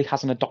really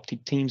hasn't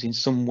adopted Teams in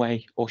some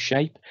way or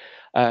shape.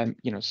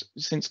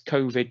 Since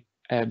COVID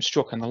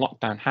struck and the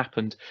lockdown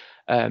happened,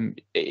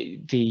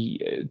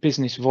 the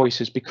Business Voice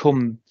has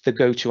become the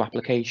go-to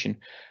application.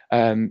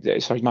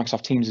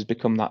 Microsoft Teams has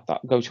become that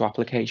go-to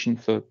application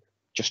for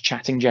just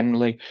chatting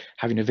generally,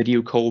 having a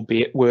video call,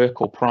 be it work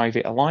or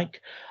private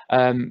alike.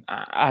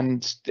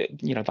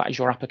 That is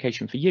your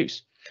application for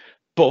use.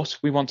 But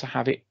we want to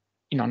have it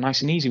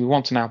nice and easy. We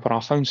want to now put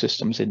our phone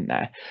systems in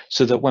there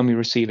so that when we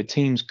receive a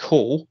Teams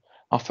call,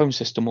 our phone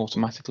system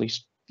automatically,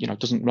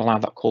 doesn't allow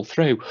that call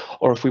through.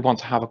 Or if we want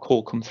to have a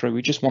call come through,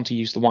 we just want to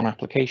use the one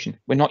application.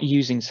 We're not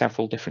using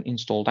several different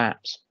installed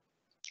apps,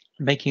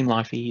 making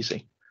life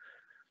easy.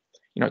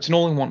 It's an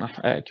all-in-one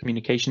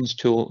communications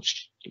tool.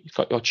 You've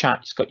got your chat,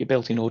 it's got your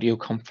built-in audio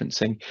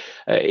conferencing.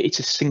 It's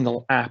a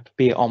single app,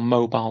 be it on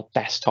mobile,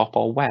 desktop,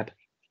 or web.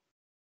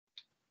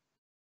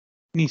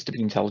 Needs to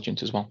be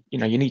intelligent as well.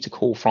 You need to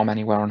call from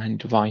anywhere on any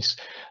device,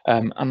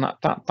 and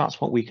that's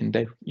what we can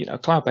do.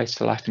 Cloud-based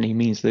telephony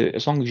means that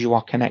as long as you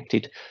are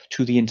connected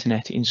to the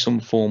internet in some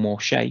form or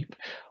shape,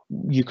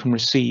 you can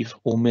receive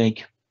or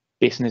make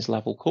business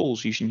level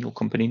calls using your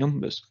company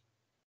numbers.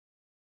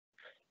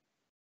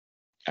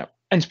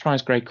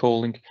 Enterprise grade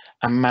calling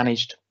and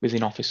managed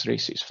within Office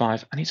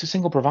 365, and it's a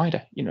single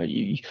provider.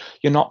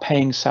 You're not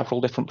paying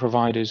several different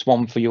providers,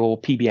 one for your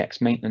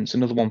PBX maintenance,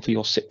 another one for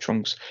your SIP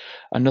trunks,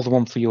 another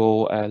one for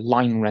your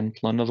line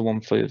rental, another one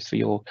for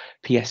your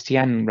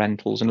PSTN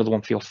rentals, another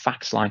one for your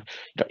fax line.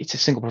 It's a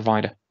single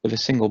provider with a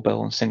single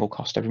bill and single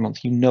cost every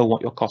month. You know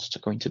what your costs are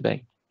going to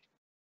be.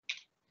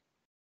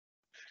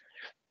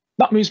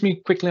 That moves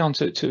me quickly on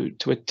to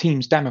a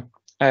Teams demo.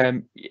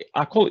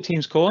 I call it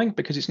Teams calling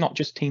because it's not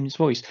just Teams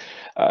voice.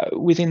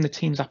 Within the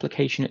Teams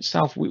application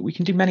itself, we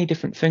can do many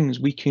different things.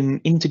 We can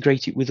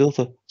integrate it with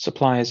other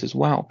suppliers as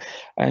well.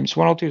 So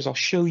what I'll do is I'll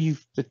show you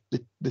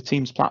the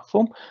Teams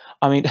platform.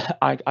 I mean,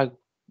 I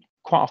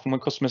quite often when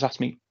customers ask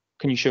me,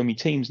 can you show me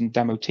Teams and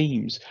demo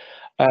Teams?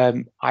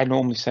 I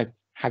normally say,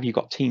 have you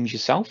got Teams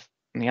yourself?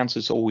 And the answer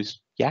is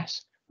always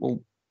yes.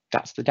 Well,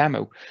 that's the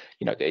demo.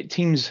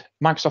 Teams,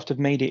 Microsoft have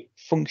made it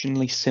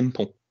functionally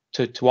simple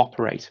to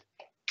operate.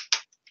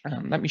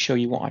 Let me show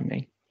you what I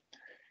mean.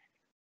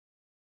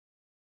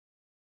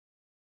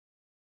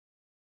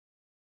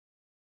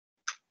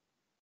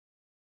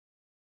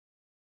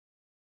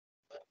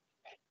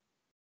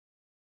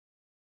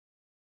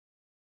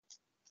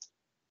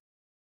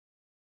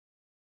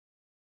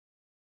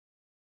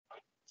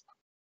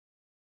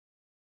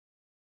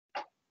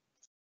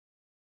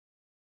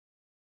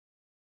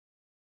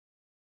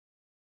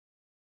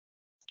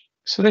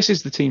 So this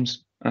is the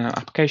Teams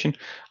application.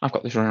 I've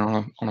got this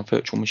running on a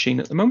virtual machine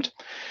at the moment.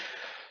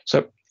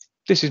 So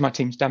this is my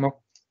Teams demo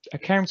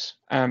account.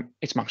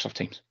 It's Microsoft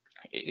Teams.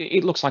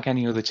 It looks like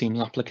any other Teams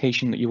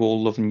application that you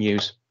all love and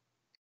use.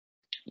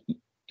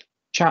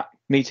 Chat,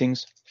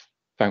 meetings,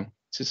 phone.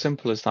 It's as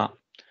simple as that.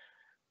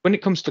 When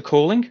it comes to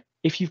calling,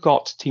 if you've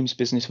got Teams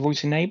Business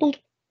Voice enabled,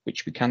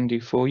 which we can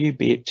do for you,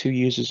 be it 2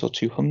 users or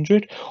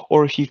 200,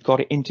 or if you've got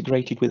it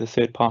integrated with a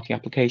third-party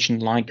application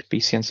like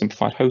BCN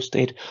Simplified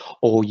Hosted,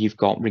 or you've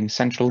got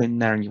RingCentral in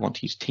there and you want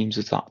to use Teams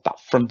as that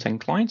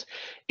front-end client,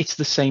 it's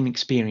the same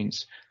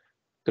experience.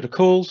 Go to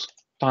calls,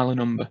 dial a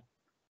number.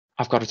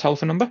 I've got a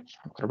telephone number,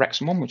 I've got a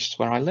Wrexham one, which is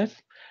where I live,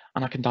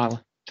 and I can dial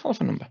a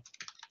telephone number.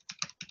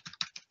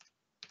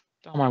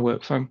 Dial my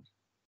work phone,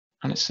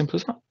 and it's simple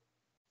as that.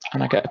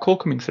 And I get a call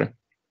coming through.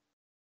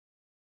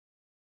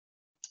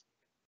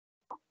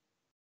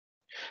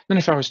 Then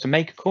if I was to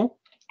make a call,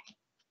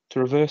 to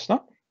reverse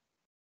that,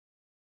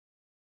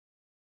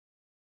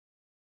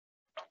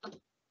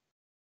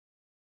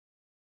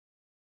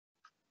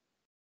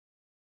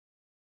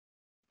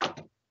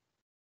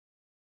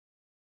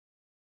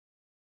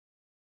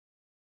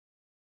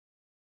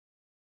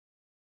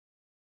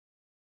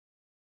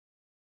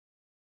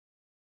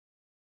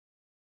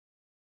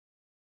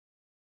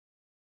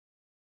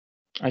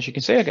 as you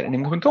can see, I get an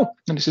incoming call,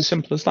 and it's as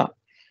simple as that.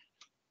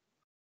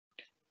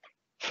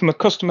 From a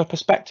customer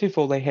perspective,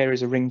 all they hear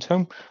is a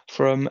ringtone.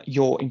 From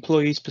your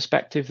employee's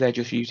perspective, they're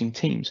just using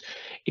Teams.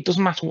 It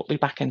doesn't matter what the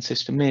back-end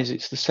system is,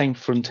 it's the same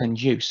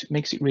front-end use. It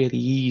makes it really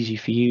easy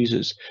for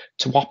users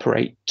to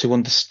operate, to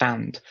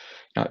understand.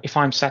 Now, if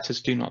I'm set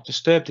as Do Not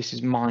Disturb, this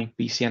is my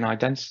BCN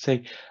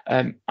identity,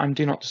 I'm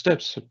Do Not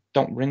Disturb, so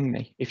don't ring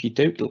me. If you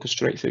do, it'll go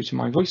straight through to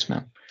my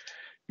voicemail.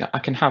 Now, I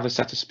can have a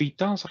set of speed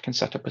dials. I can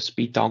set up a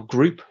speed dial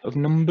group of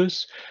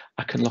numbers.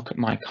 I can look at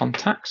my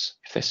contacts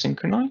if they're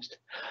synchronized.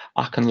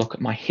 I can look at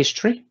my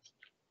history,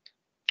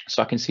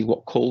 so I can see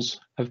what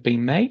calls have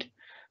been made.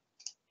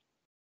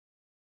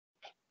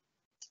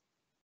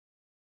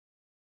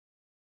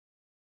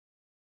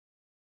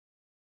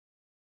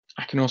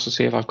 I can also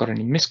see if I've got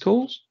any missed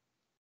calls.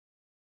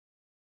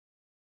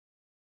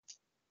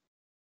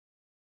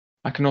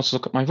 I can also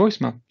look at my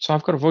voicemail. So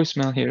I've got a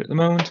voicemail here at the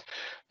moment.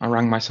 I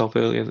rang myself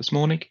earlier this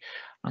morning,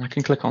 and I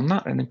can click on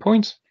that and then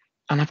point,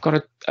 and I've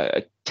got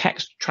a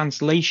text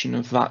translation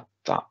of that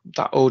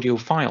audio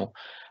file.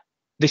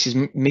 This is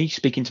me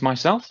speaking to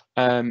myself.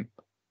 Now,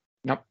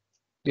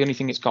 the only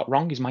thing it's got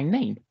wrong is my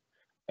name.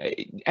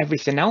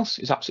 Everything else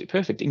is absolutely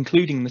perfect,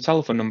 including the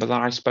telephone number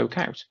that I spoke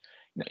out.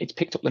 It's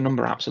picked up the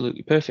number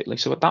absolutely perfectly.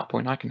 So at that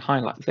point, I can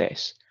highlight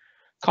this,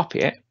 copy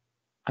it,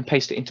 and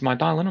paste it into my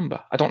dialer number.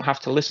 I don't have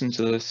to listen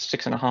to the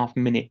 6.5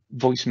 minute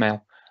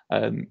voicemail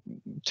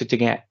to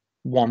get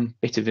one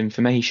bit of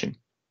information.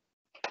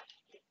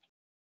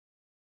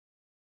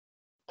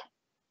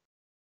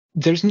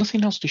 There's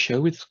nothing else to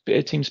show with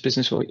Teams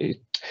Business or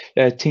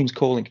Teams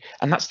calling,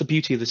 and that's the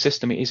beauty of the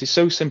system. It's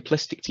so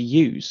simplistic to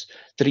use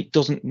that it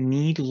doesn't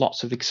need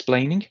lots of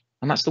explaining,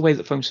 and that's the way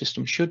that phone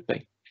systems should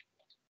be.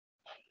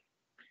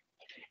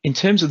 In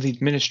terms of the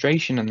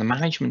administration and the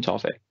management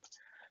of it,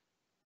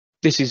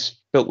 this is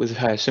built with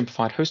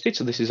simplified hosted,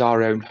 so this is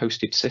our own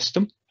hosted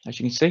system, as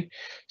you can see.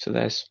 So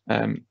there's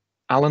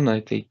Alan,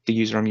 the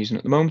user I'm using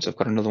at the moment. I've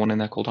got another one in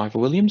there called Ivor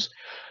Williams,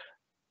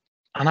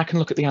 and I can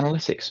look at the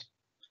analytics.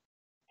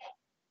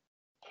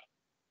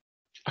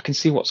 I can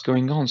see what's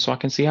going on. So I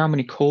can see how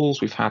many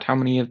calls we've had, how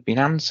many have been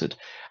answered,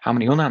 how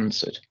many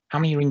unanswered, how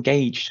many are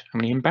engaged, how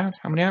many inbound,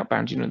 how many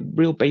outbound,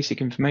 real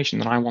basic information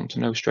that I want to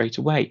know straight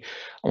away.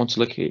 I want to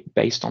look at it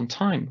based on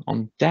time,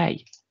 on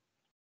day.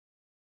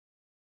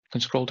 I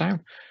can scroll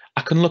down.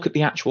 I can look at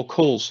the actual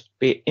calls,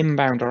 be it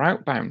inbound or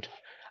outbound.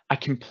 I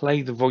can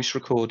play the voice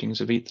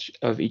recordings of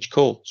each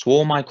call. So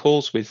all my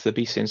calls with the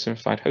BCN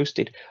Simplified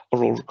Hosted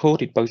are all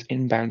recorded, both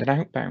inbound and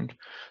outbound.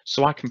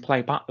 So I can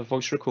play back the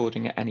voice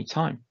recording at any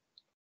time.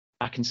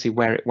 I can see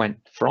where it went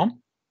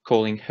from,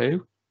 calling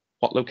who,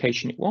 what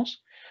location it was.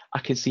 I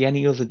can see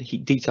any other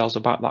details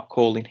about that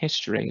call in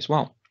history as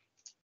well.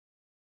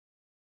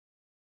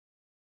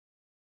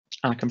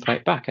 And I can play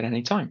it back at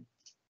any time.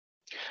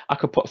 I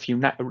could put a few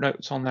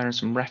notes on there and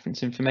some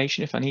reference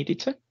information if I needed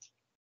to.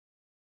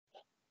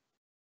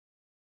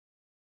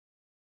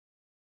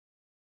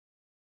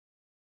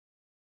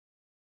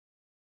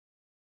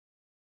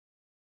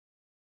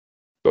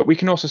 But we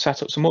can also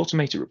set up some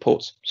automated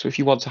reports. So if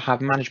you want to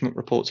have management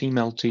reports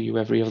emailed to you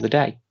every other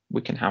day,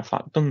 we can have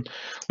that done.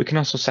 We can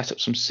also set up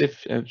some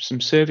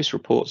service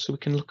reports so we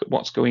can look at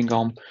what's going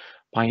on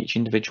by each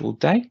individual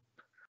day.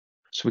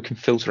 So we can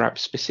filter out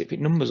specific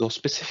numbers or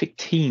specific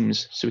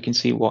teams so we can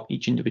see what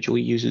each individual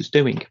user is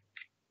doing.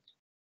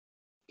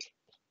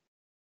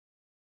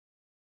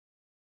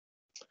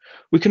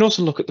 We can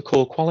also look at the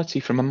call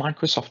quality from a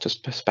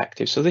Microsoft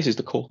perspective. So this is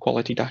the call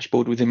quality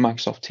dashboard within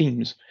Microsoft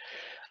Teams.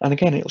 And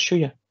again, it'll show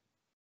you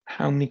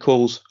how many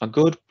calls are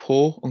good,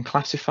 poor,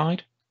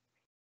 unclassified.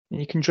 And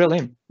you can drill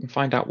in and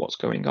find out what's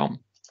going on.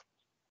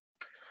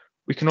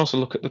 We can also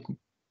look at the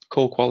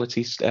call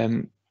quality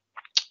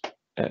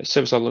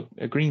service level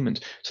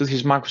agreement. So this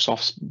is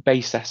Microsoft's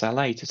base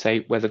SLA to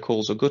say whether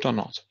calls are good or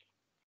not.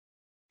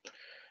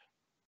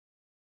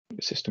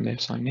 The system may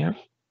have signed me out.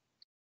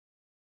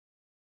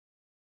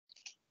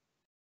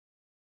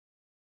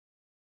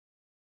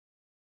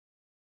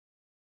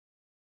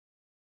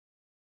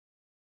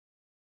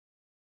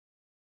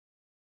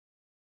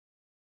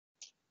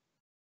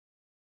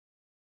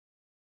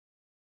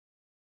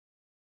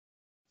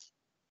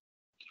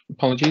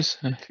 Apologies,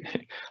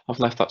 I've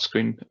left that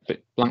screen a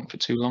bit blank for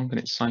too long and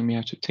it's signed me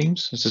out of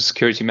Teams. As a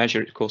security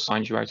measure, it of course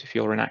signs you out if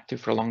you're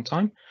inactive for a long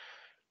time.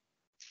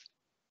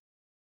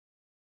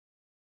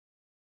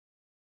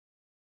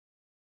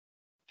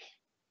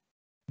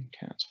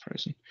 Okay, that's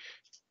frozen.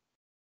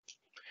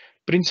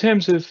 But in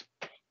terms of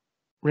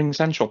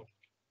RingCentral,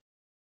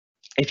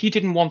 if you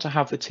didn't want to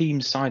have the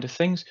Teams side of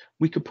things,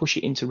 we could push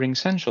it into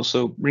RingCentral.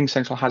 So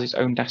RingCentral has its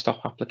own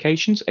desktop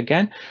applications.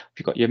 Again, if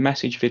you've got your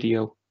message,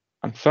 video,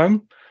 and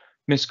phone,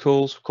 missed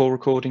calls, call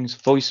recordings,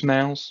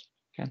 voicemails.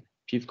 Again,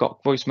 if you've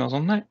got voicemails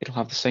on there, it'll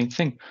have the same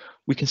thing.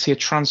 We can see a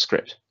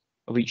transcript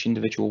of each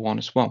individual one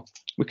as well.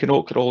 We can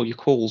look at all your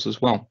calls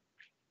as well.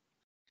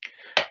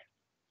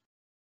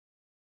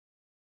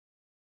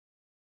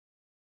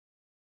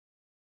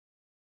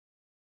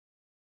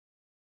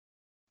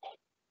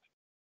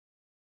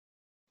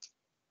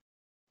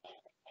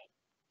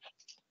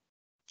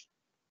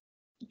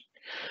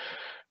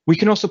 We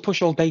can also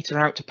push all data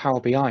out to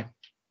Power BI.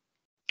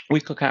 We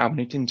can look at how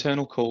many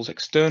internal calls,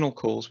 external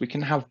calls. We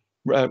can have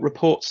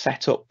reports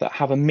set up that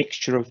have a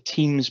mixture of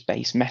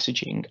Teams-based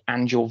messaging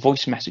and your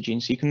voice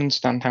messaging, so you can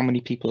understand how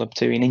many people are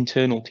doing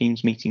internal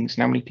Teams meetings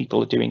and how many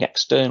people are doing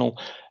external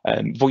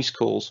voice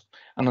calls,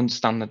 and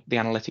understand the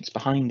analytics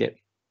behind it.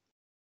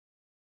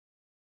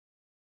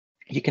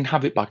 You can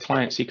have it by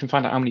clients, so you can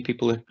find out how many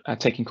people are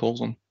taking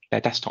calls on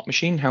their desktop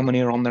machine, how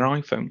many are on their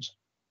iPhones,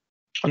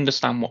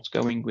 understand what's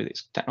going with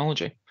its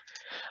technology.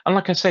 And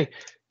like I say,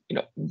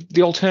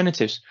 the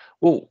alternatives.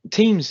 Well,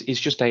 Teams is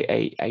just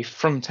a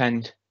front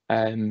end.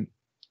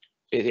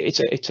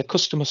 It's a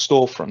customer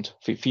storefront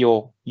for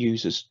your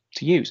users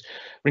to use.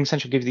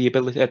 RingCentral give you the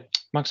ability.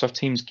 Microsoft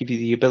Teams give you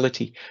the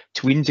ability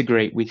to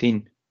integrate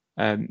within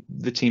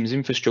the Teams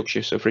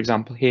infrastructure. So, for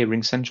example, here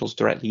RingCentral is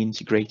directly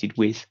integrated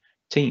with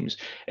Teams.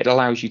 It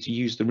allows you to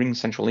use the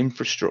RingCentral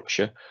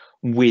infrastructure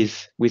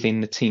within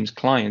the Teams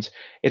client.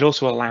 It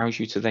also allows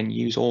you to then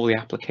use all the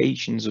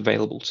applications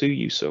available to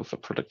you. So for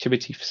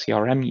productivity, for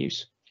CRM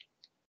use.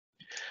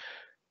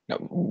 Now,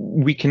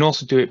 we can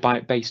also do it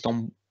based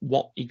on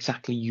what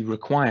exactly you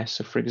require.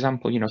 So for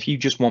example, if you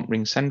just want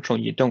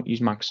RingCentral, you don't use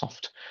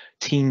Microsoft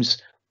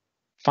Teams,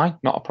 fine,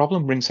 not a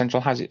problem.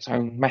 RingCentral has its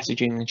own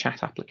messaging and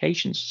chat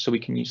applications, so we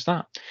can use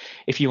that.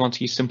 If you want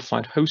to use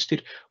simplified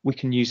hosted, we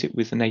can use it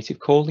with the native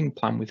calling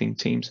plan within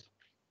Teams.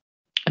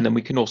 And then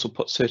we can also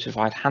put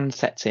certified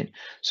handsets in.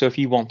 So if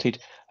you wanted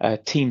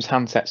Teams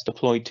handsets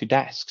deployed to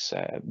desks,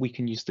 we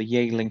can use the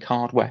Yealink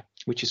hardware,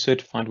 which is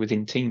certified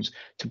within Teams,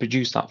 to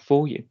produce that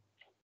for you.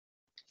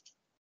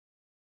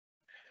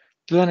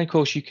 But then, of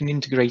course, you can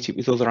integrate it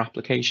with other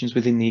applications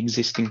within the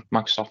existing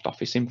Microsoft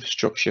Office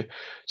infrastructure.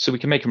 So we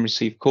can make and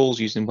receive calls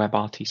using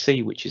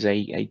WebRTC, which is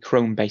a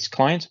Chrome-based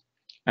client,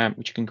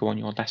 which can go on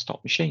your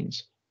desktop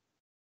machines.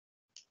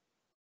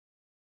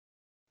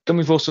 Then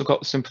we've also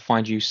got the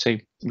simplified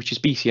UC, which is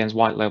BCN's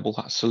white label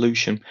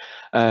solution.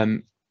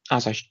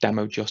 As I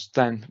demoed just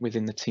then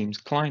within the Teams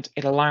client,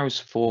 it allows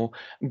for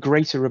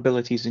greater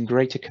abilities and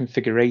greater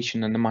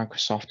configuration than the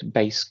Microsoft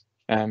base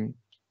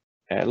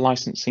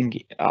licensing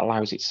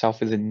allows itself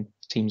within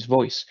Teams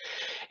Voice.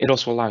 It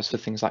also allows for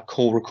things like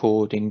call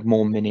recording,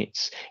 more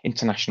minutes,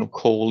 international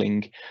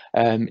calling,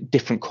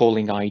 different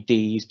calling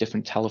IDs,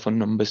 different telephone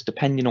numbers,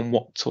 depending on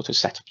what sort of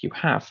setup you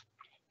have.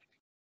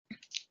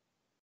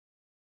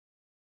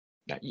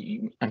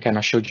 Again,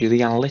 I showed you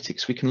the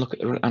analytics. We can look at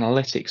the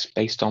analytics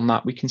based on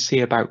that. We can see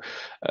about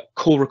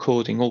call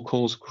recording, all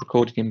calls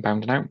recorded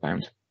inbound and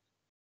outbound.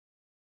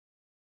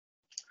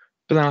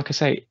 But then, like I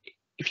say,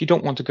 if you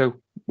don't want to go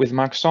with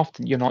Microsoft,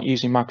 you're not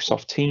using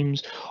Microsoft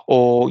Teams,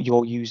 or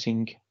you're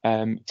using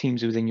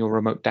Teams within your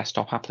remote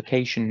desktop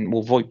application.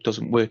 Well, VoIP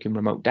doesn't work in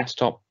remote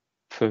desktop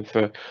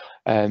for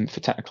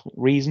technical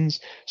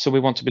reasons. So we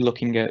want to be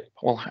looking at,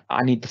 well,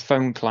 I need the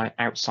phone client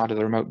outside of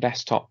the remote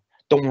desktop.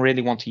 Don't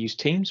really want to use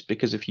Teams,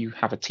 because if you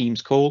have a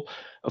Teams call,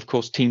 of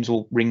course, Teams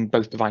will ring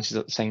both devices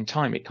at the same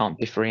time. It can't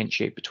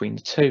differentiate between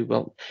the two.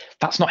 Well,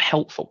 that's not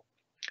helpful.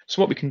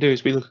 So what we can do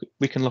is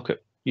we can look at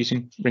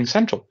using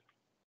RingCentral.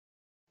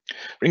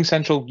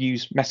 RingCentral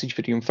use message,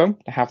 video, and phone.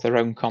 They have their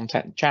own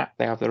content chat.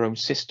 They have their own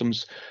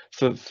systems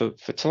for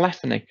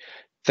telephony.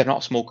 They're not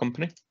a small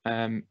company.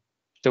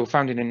 They were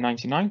founded in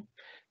 '99.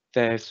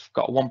 They've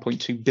got a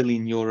 1.2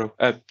 billion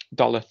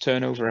dollar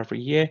turnover every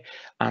year,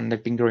 and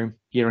they've been growing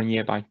year on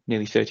year by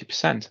nearly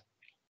 30%.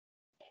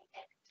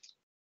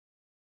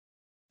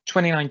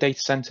 29 data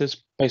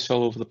centers based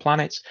all over the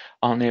planet.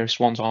 Our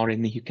nearest ones are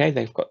in the UK.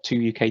 They've got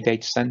 2 UK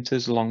data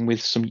centers, along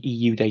with some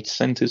EU data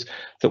centers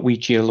that we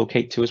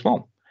geolocate to as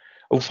well.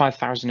 Over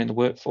 5,000 in the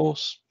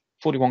workforce,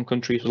 41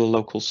 countries with a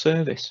local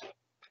service.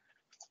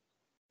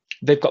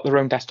 They've got their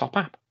own desktop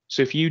app.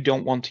 So if you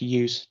don't want to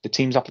use the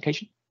Teams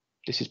application,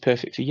 this is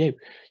perfect for you.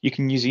 You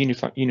can use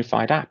a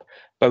unified app,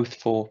 both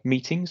for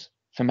meetings,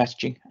 for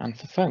messaging, and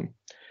for phone.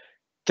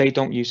 They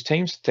don't use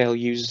Teams, they'll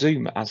use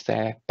Zoom as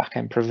their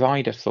backend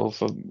provider for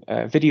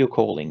video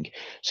calling.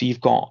 So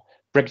you've got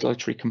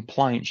regulatory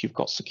compliance, you've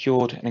got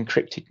secured and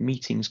encrypted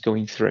meetings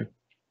going through.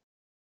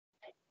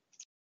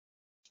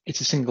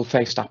 It's a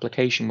single-faced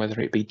application, whether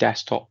it be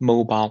desktop,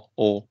 mobile,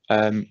 or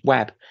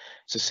web.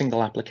 It's a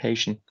single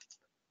application.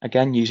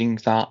 Again, using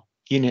that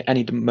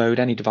any mode,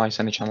 any device,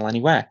 any channel,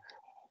 anywhere.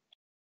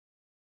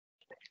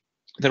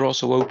 They're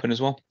also open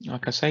as well.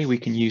 Like I say, we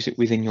can use it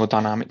within your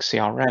Dynamics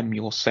CRM,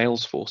 your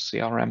Salesforce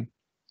CRM,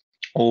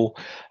 or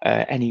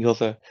any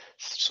other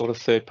sort of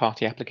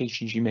third-party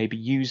applications you may be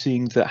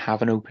using that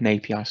have an open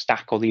API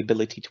stack or the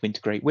ability to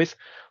integrate with.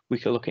 We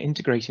could look at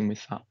integrating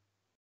with that.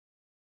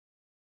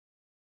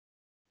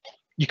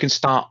 You can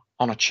start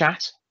on a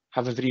chat,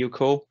 have a video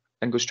call,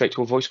 then go straight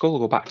to a voice call or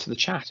go back to the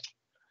chat.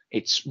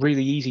 It's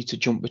really easy to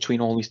jump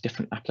between all these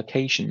different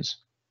applications.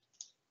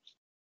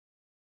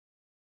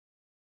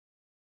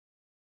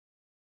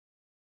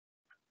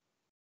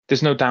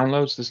 There's no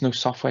downloads, there's no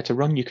software to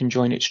run. You can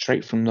join it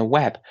straight from the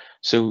web.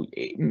 So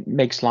it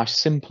makes life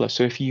simpler.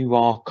 So if you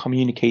are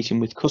communicating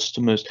with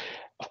customers,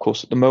 of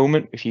course, at the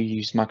moment, if you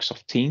use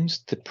Microsoft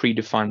Teams, the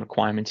predefined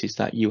requirement is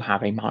that you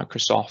have a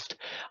Microsoft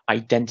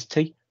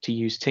identity to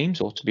use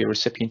Teams or to be a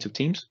recipient of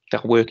Teams.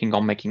 They're working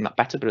on making that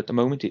better, but at the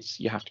moment,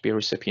 you have to be a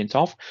recipient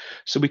of.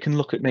 So we can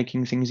look at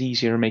making things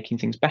easier and making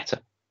things better.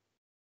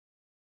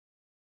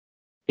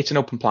 It's an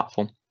open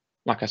platform.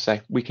 Like I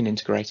say, we can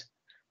integrate,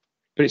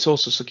 but it's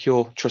also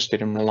secure,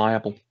 trusted, and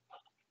reliable.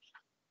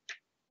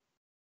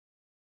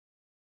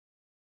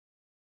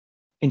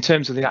 In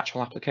terms of the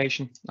actual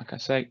application, like I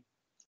say,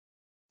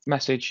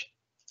 message,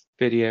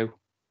 video,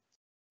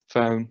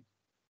 phone,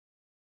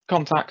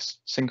 contacts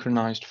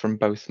synchronized from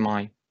both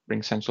my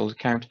RingCentral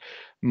account,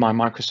 my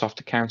Microsoft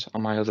account,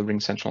 and my other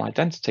RingCentral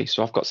identity.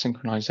 So I've got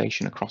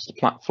synchronization across the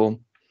platform.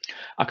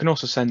 I can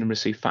also send and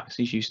receive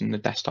faxes using the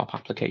desktop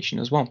application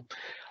as well.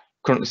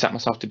 Currently set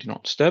myself to do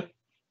not disturb,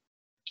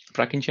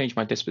 but I can change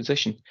my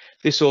disposition.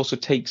 This also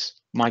takes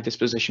my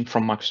disposition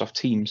from Microsoft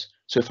Teams.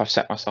 So if I've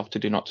set myself to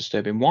do not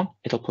disturb in one,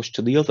 it'll push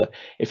to the other.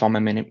 If I'm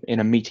in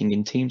a meeting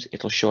in Teams,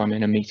 it'll show I'm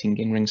in a meeting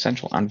in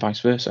RingCentral and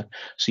vice versa.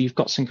 So you've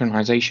got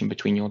synchronization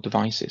between your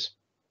devices.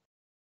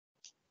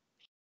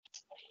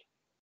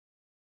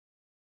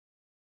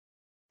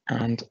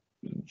 And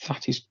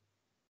that is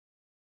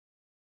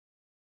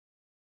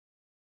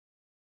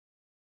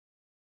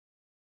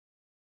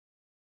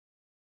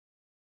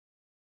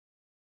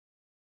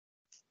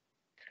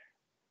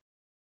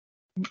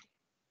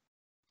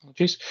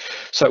apologies.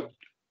 So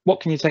what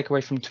can you take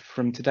away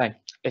from today?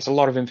 It's a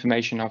lot of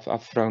information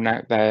I've thrown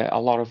out there, a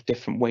lot of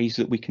different ways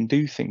that we can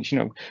do things.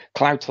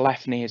 Cloud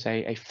telephony is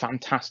a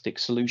fantastic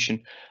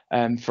solution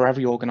for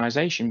every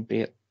organization,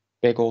 be it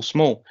big or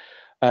small.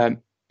 But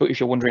if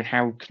you're wondering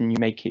how can you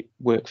make it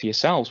work for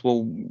yourselves,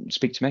 well,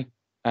 speak to me.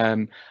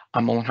 I'm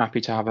more than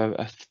happy to have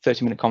a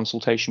 30-minute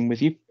consultation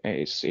with you.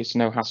 It's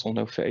no hassle,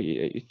 no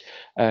fee,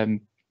 and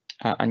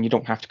you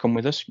don't have to come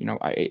with us.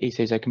 It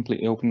is a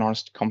completely open and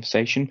honest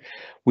conversation.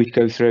 We'd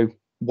go through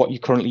what you're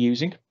currently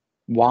using,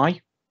 why,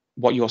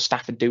 what your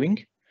staff are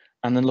doing,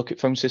 and then look at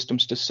phone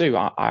systems to sue.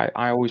 I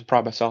always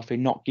pride myself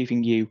in not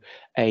giving you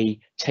a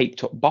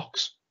taped up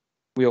box.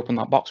 We open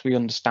that box, we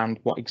understand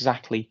what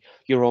exactly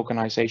your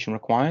organization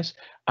requires,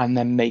 and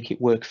then make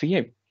it work for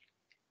you.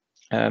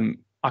 I'll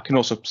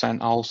also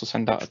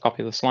send out a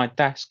copy of the slide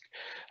deck,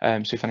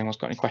 so if anyone's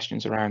got any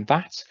questions around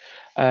that.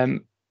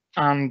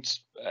 And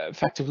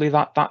effectively,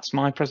 that's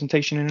my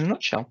presentation in a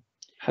nutshell.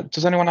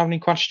 Does anyone have any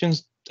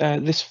questions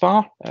this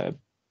far?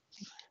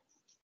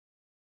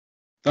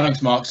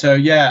 Thanks, Mark. So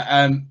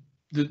yeah,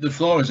 the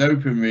floor is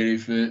open really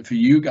for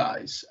you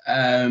guys.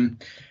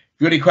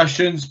 If you've got any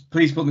questions,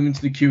 please put them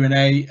into the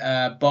Q&A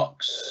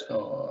box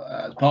or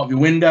as part of your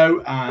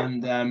window,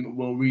 and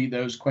we'll read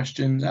those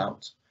questions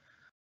out.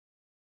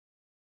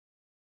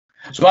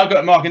 So I've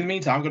got, Mark, in the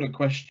meantime, I've got a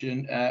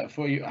question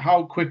for you.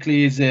 How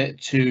quickly is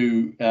it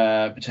to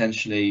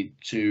potentially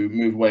to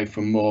move away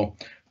from more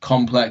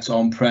complex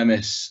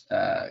on-premise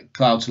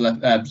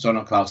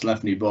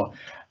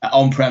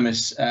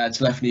on-premise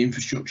telephony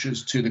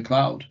infrastructures to the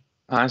cloud?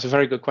 That's a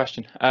very good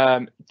question.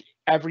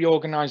 Every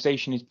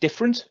organization is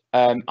different.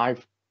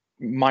 I've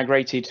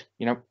migrated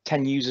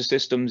 10 user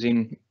systems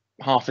in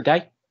half a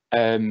day,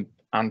 and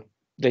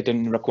they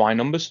didn't require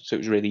numbers, so it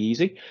was really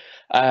easy.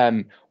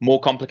 More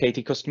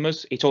complicated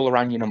customers, it's all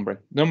around your numbering.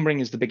 Numbering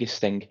is the biggest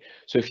thing.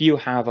 So if you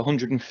have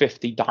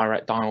 150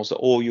 direct dials that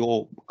all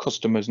your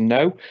customers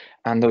know,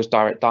 and those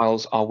direct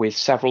dials are with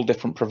several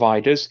different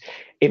providers,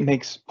 it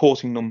makes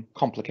porting them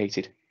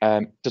complicated.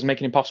 Doesn't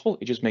make it impossible,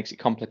 it just makes it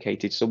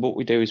complicated. So what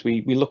we do is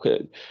we look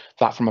at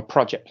that from a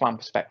project plan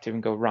perspective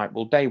and go, right,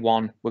 well, day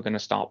one, we're going to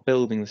start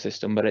building the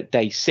system, but at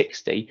day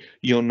 60,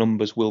 your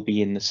numbers will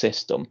be in the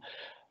system.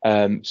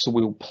 So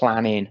we'll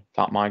plan in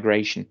that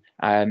migration.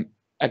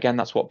 Again,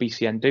 that's what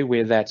BCN do.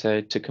 We're there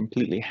to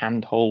completely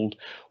handhold,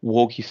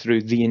 walk you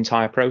through the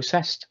entire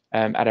process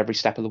at every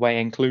step of the way,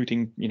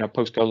 including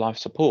post-go live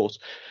support.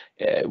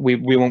 We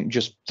won't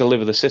just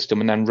deliver the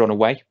system and then run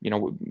away.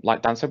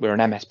 Like Dan said, we're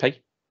an MSP.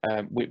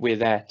 We're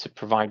there to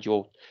provide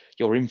your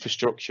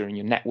infrastructure and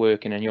your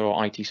networking and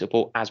your IT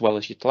support, as well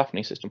as your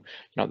telephony system.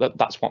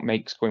 That's what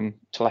makes going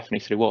telephony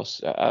through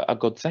us a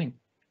good thing.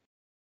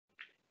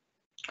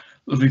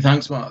 Lovely,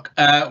 thanks, Mark.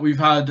 We've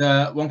had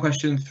one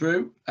question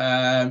through,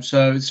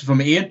 so it's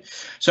from Ian.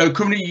 So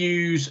currently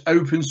use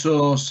open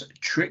source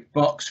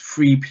TrickBox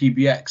free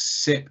PBX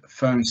SIP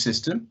phone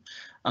system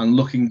and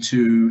looking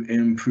to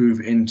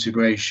improve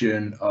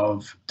integration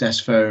of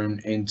desk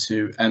phone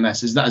into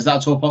MS. Is that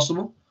at all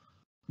possible?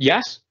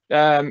 Yes.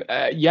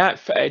 Yeah,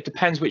 it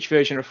depends which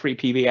version of free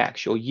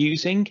PBX you're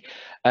using.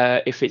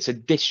 If it's a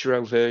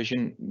distro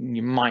version,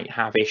 you might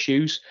have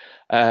issues.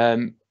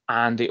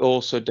 And it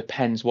also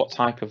depends what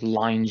type of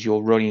lines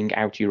you're running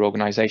out to your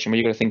organization. What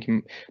you've got to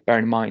think, bear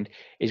in mind,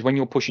 is when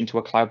you're pushing to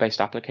a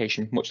cloud-based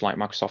application, much like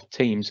Microsoft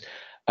Teams,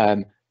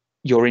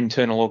 your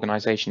internal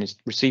organization is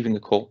receiving a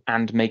call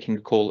and making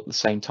a call at the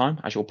same time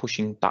as you're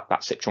pushing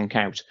that SIP trunk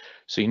out.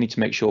 So you need to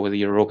make sure whether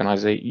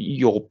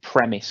your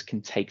premise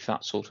can take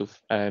that sort of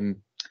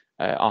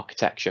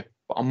architecture.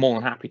 But I'm more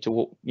than happy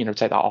to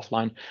take that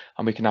offline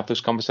and we can have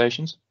those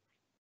conversations.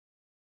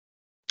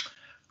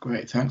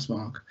 Great, thanks,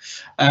 Mark.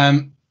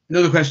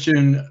 Another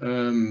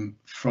question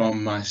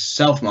from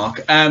myself,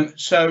 Mark.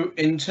 So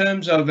in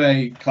terms of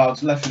a cloud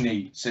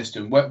telephony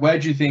system, where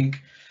do you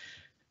think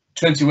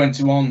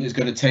 2021 is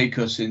going to take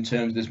us in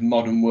terms of this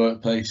modern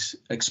workplace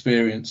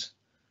experience?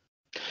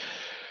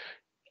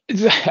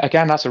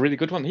 Again, that's a really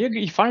good one.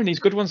 You find these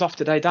good ones off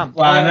today, Dan.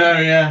 Well, I know,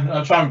 yeah,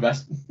 I'll try my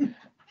best.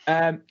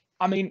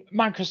 I mean,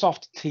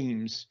 Microsoft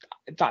Teams,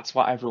 that's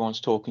what everyone's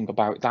talking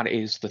about. That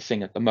is the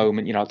thing at the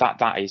moment.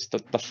 That is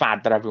the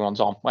fad that everyone's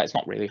on. Well, it's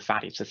not really a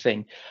fad, it's a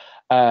thing.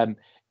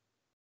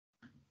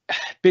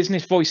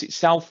 Business voice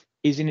itself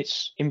is in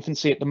its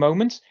infancy at the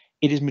moment.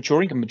 It is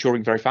maturing and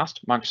maturing very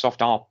fast.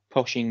 Microsoft are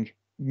pushing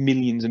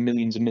millions and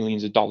millions and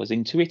millions of dollars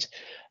into it,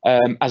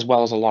 as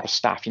well as a lot of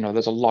staff.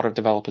 There's a lot of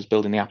developers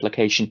building the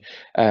application.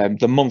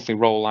 The monthly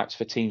rollouts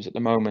for Teams at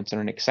the moment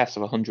are in excess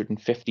of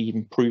 150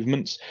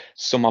 improvements.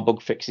 Some are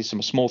bug fixes, some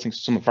are small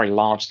things, some are very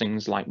large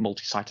things like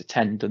multi-site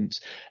attendance,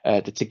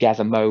 the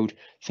together mode,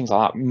 things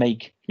like that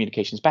make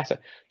communications better.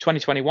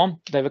 2021,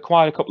 they've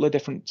acquired a couple of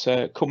different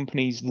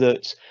companies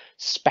that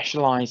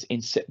specialize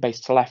in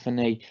SIP-based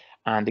telephony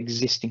and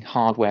existing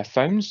hardware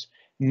phones,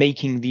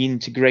 making the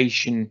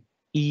integration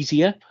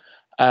easier.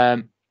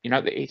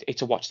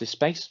 It's a watch this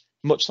space,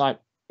 much like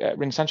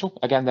RingCentral.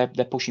 Again,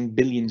 they're pushing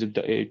billions of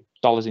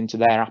dollars into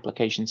their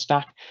application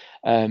stack.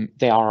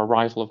 They are a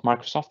rival of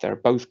Microsoft. They're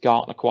both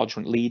Gartner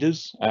quadrant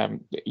leaders.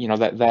 You know,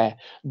 their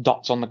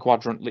dots on the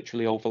quadrant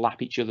literally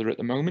overlap each other at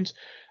the moment.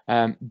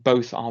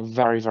 Both are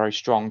very, very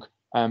strong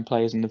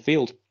players in the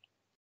field.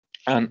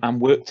 And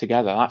work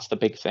together. That's the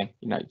big thing.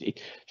 You know,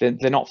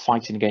 they're not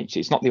fighting against it.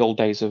 It's not the old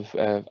days of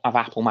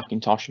Apple,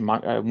 Macintosh,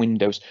 and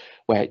Windows,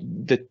 where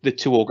the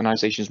two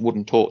organisations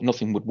wouldn't talk,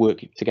 nothing would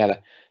work together.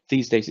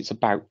 These days, it's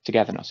about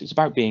togetherness. It's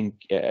about being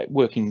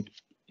working,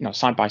 you know,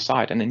 side by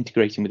side and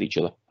integrating with each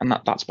other, and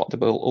that's what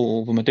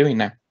all of them are doing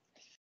now.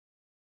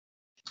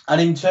 And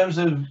in terms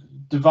of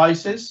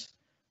devices,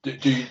 do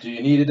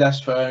you need a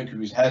desk phone? Can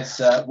you use a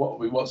headset?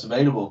 What's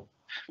available?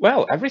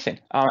 Well, everything.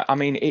 I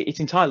mean,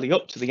 it's entirely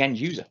up to the end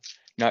user.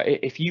 You know,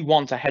 if you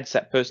want a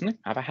headset personally,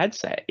 have a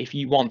headset. If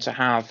you want to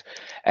have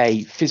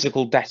a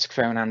physical desk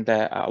phone and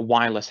a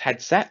wireless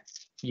headset,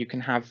 you can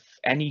have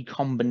any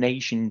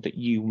combination that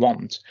you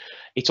want.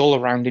 It's all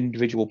around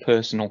individual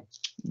personal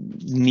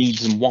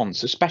needs and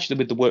wants, especially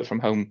with the work from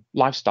home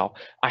lifestyle.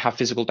 I have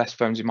physical desk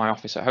phones in my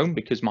office at home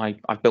because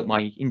I've built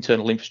my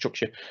internal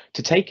infrastructure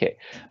to take it.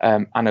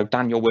 I know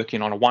Dan, you're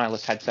working on a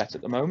wireless headset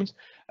at the moment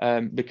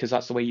because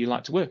that's the way you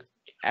like to work.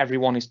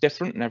 Everyone is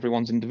different and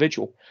everyone's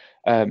individual.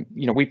 You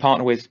know, we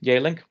partner with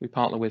Yealink, we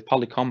partner with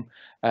Polycom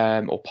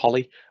or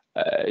Poly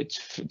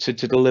to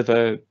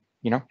deliver,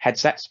 you know,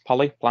 headsets.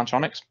 Poly,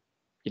 Plantronics,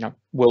 you know,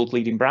 world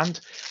leading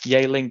brand.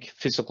 Yealink,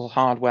 physical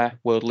hardware,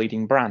 world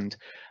leading brand.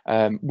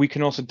 We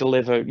can also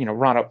deliver, you know,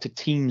 right up to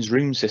Teams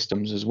room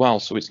systems as well.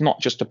 So it's not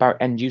just about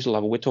end user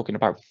level. We're talking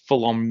about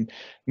full on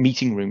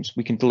meeting rooms.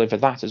 We can deliver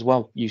that as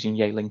well using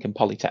Yealink and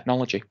Poly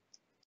technology.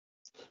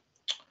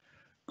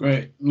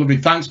 Great, lovely.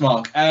 Thanks,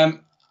 Mark.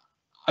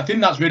 I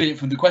think that's really it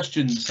from the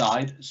question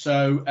side.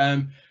 So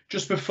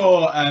just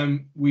before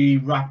we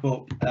wrap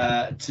up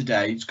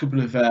today, it's a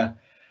couple of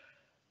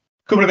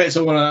bits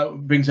I want to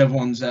bring to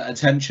everyone's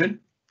attention.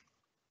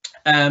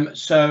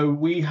 So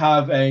we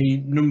have a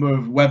number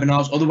of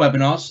webinars, other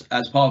webinars,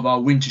 as part of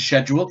our winter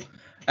schedule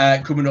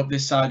coming up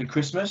this side of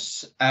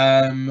Christmas.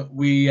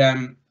 We've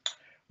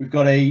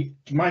got a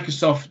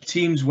Microsoft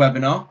Teams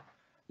webinar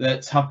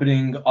that's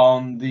happening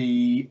on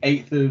the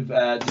 8th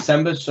of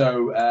December,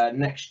 so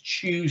next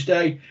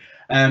Tuesday.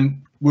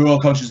 We're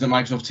all conscious that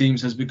Microsoft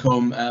Teams has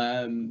become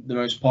the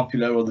most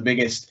popular or the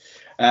biggest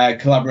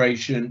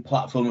collaboration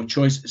platform of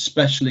choice,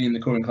 especially in the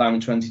current climate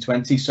in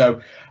 2020.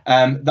 So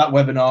that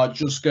webinar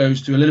just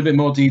goes to a little bit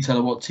more detail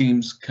of what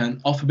Teams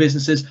can offer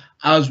businesses,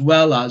 as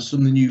well as some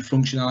of the new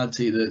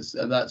functionality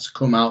that's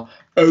come out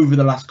over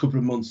the last couple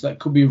of months that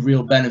could be a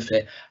real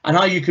benefit, and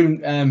how you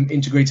can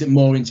integrate it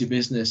more into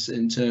business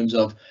in terms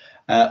of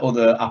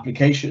other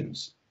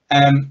applications.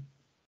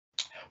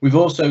 We've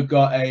also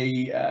got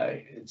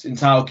it's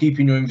entitled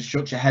Keeping Your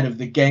Infrastructure Ahead of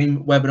the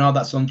Game webinar.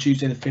 That's on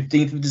Tuesday, the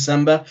 15th of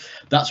December.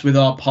 That's with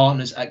our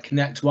partners at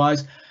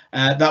ConnectWise.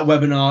 That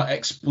webinar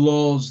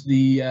explores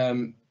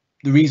the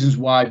reasons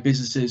why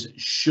businesses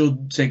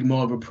should take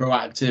more of a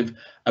proactive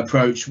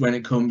approach when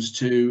it comes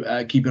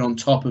to keeping on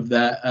top of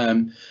their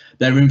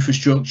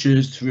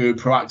infrastructures through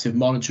proactive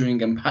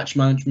monitoring and patch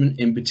management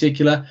in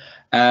particular.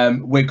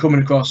 We're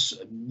coming across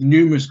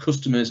numerous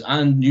customers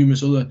and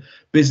numerous other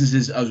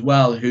businesses as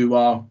well who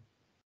are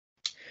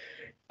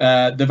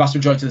the vast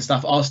majority of the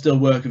staff are still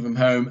working from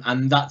home,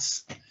 and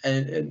that's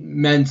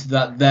meant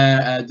that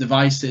their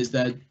devices,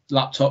 their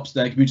laptops,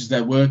 their computers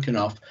they're working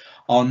off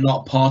are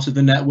not part of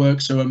the network,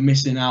 so are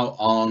missing out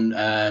on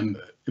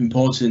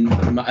important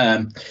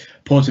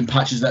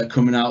patches that are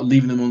coming out,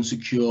 leaving them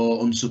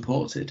unsecure,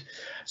 unsupported.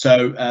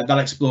 So that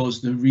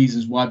explores the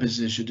reasons why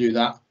businesses should do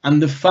that.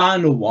 And the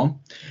final one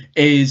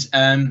is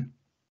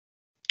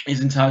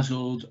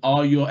entitled,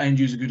 Are Your End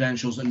User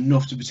Credentials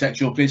Enough to Protect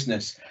Your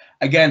Business?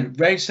 Again,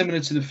 very similar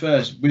to the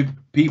first, with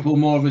people,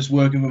 more of us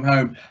working from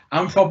home.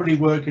 I'm probably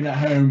working at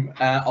home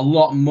a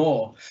lot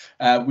more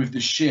with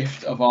the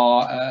shift of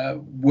our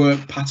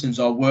work patterns,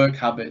 our work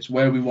habits,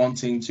 where we're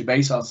wanting to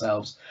base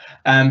ourselves.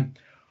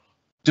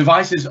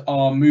 Devices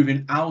are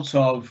moving out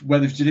of,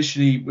 whether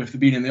traditionally if they've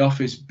been in the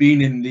office,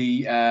 been in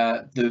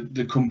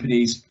the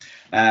company's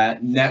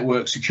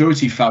network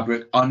security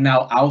fabric, are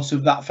now out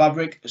of that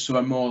fabric, so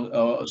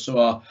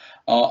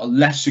are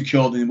less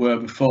secure than they were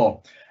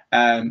before.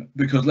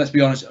 Because let's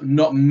be honest,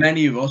 not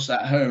many of us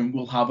at home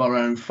will have our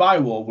own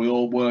firewall. We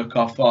all work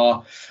off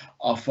our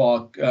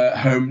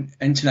home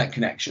internet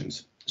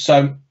connections.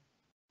 So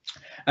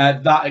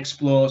that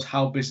explores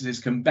how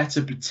businesses can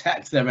better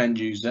protect their end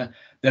user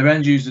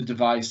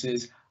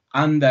devices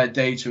and their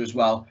data as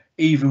well,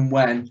 even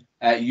when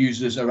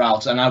users are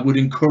out. And I would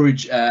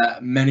encourage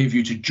many of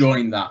you to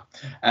join that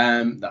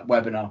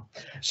webinar.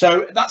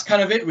 So that's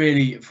kind of it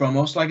really from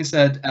us. Like I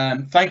said,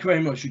 thank you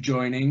very much for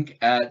joining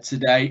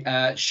today.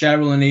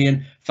 Cheryl and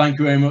Ian, thank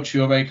you very much for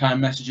your very kind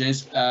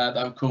messages that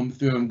have come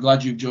through. I'm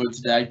glad you've joined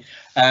today.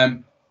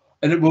 And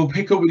we'll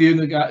pick up with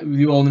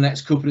you all in the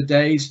next couple of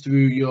days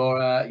through your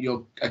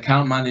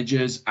account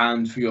managers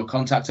and for your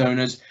contact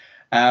owners.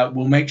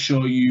 we'll make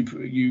sure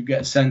you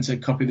get sent a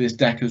copy of this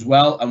deck as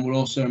well, and we'll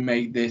also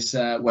make this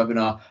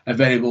webinar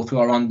available through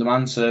our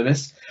on-demand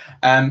service.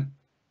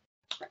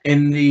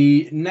 In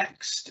the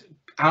next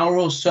hour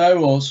or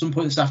so, or some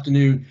point this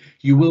afternoon,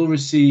 you will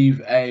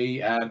receive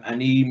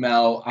an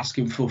email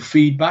asking for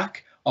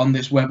feedback on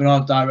this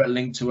webinar, direct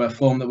link to a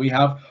form that we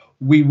have.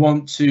 We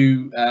want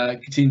to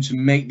continue to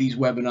make these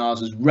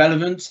webinars as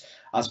relevant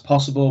as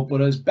possible, but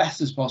as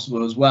best as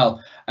possible as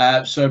well.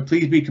 So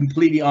please be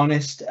completely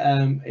honest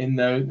in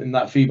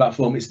that feedback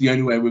form. It's the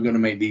only way we're going to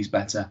make these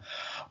better.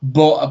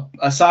 But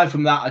aside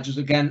from that, I just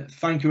again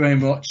thank you very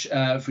much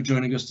for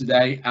joining us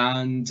today,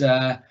 and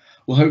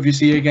we'll hopefully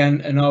see you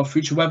again in our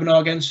future webinar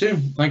again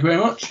soon. Thank you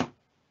very much.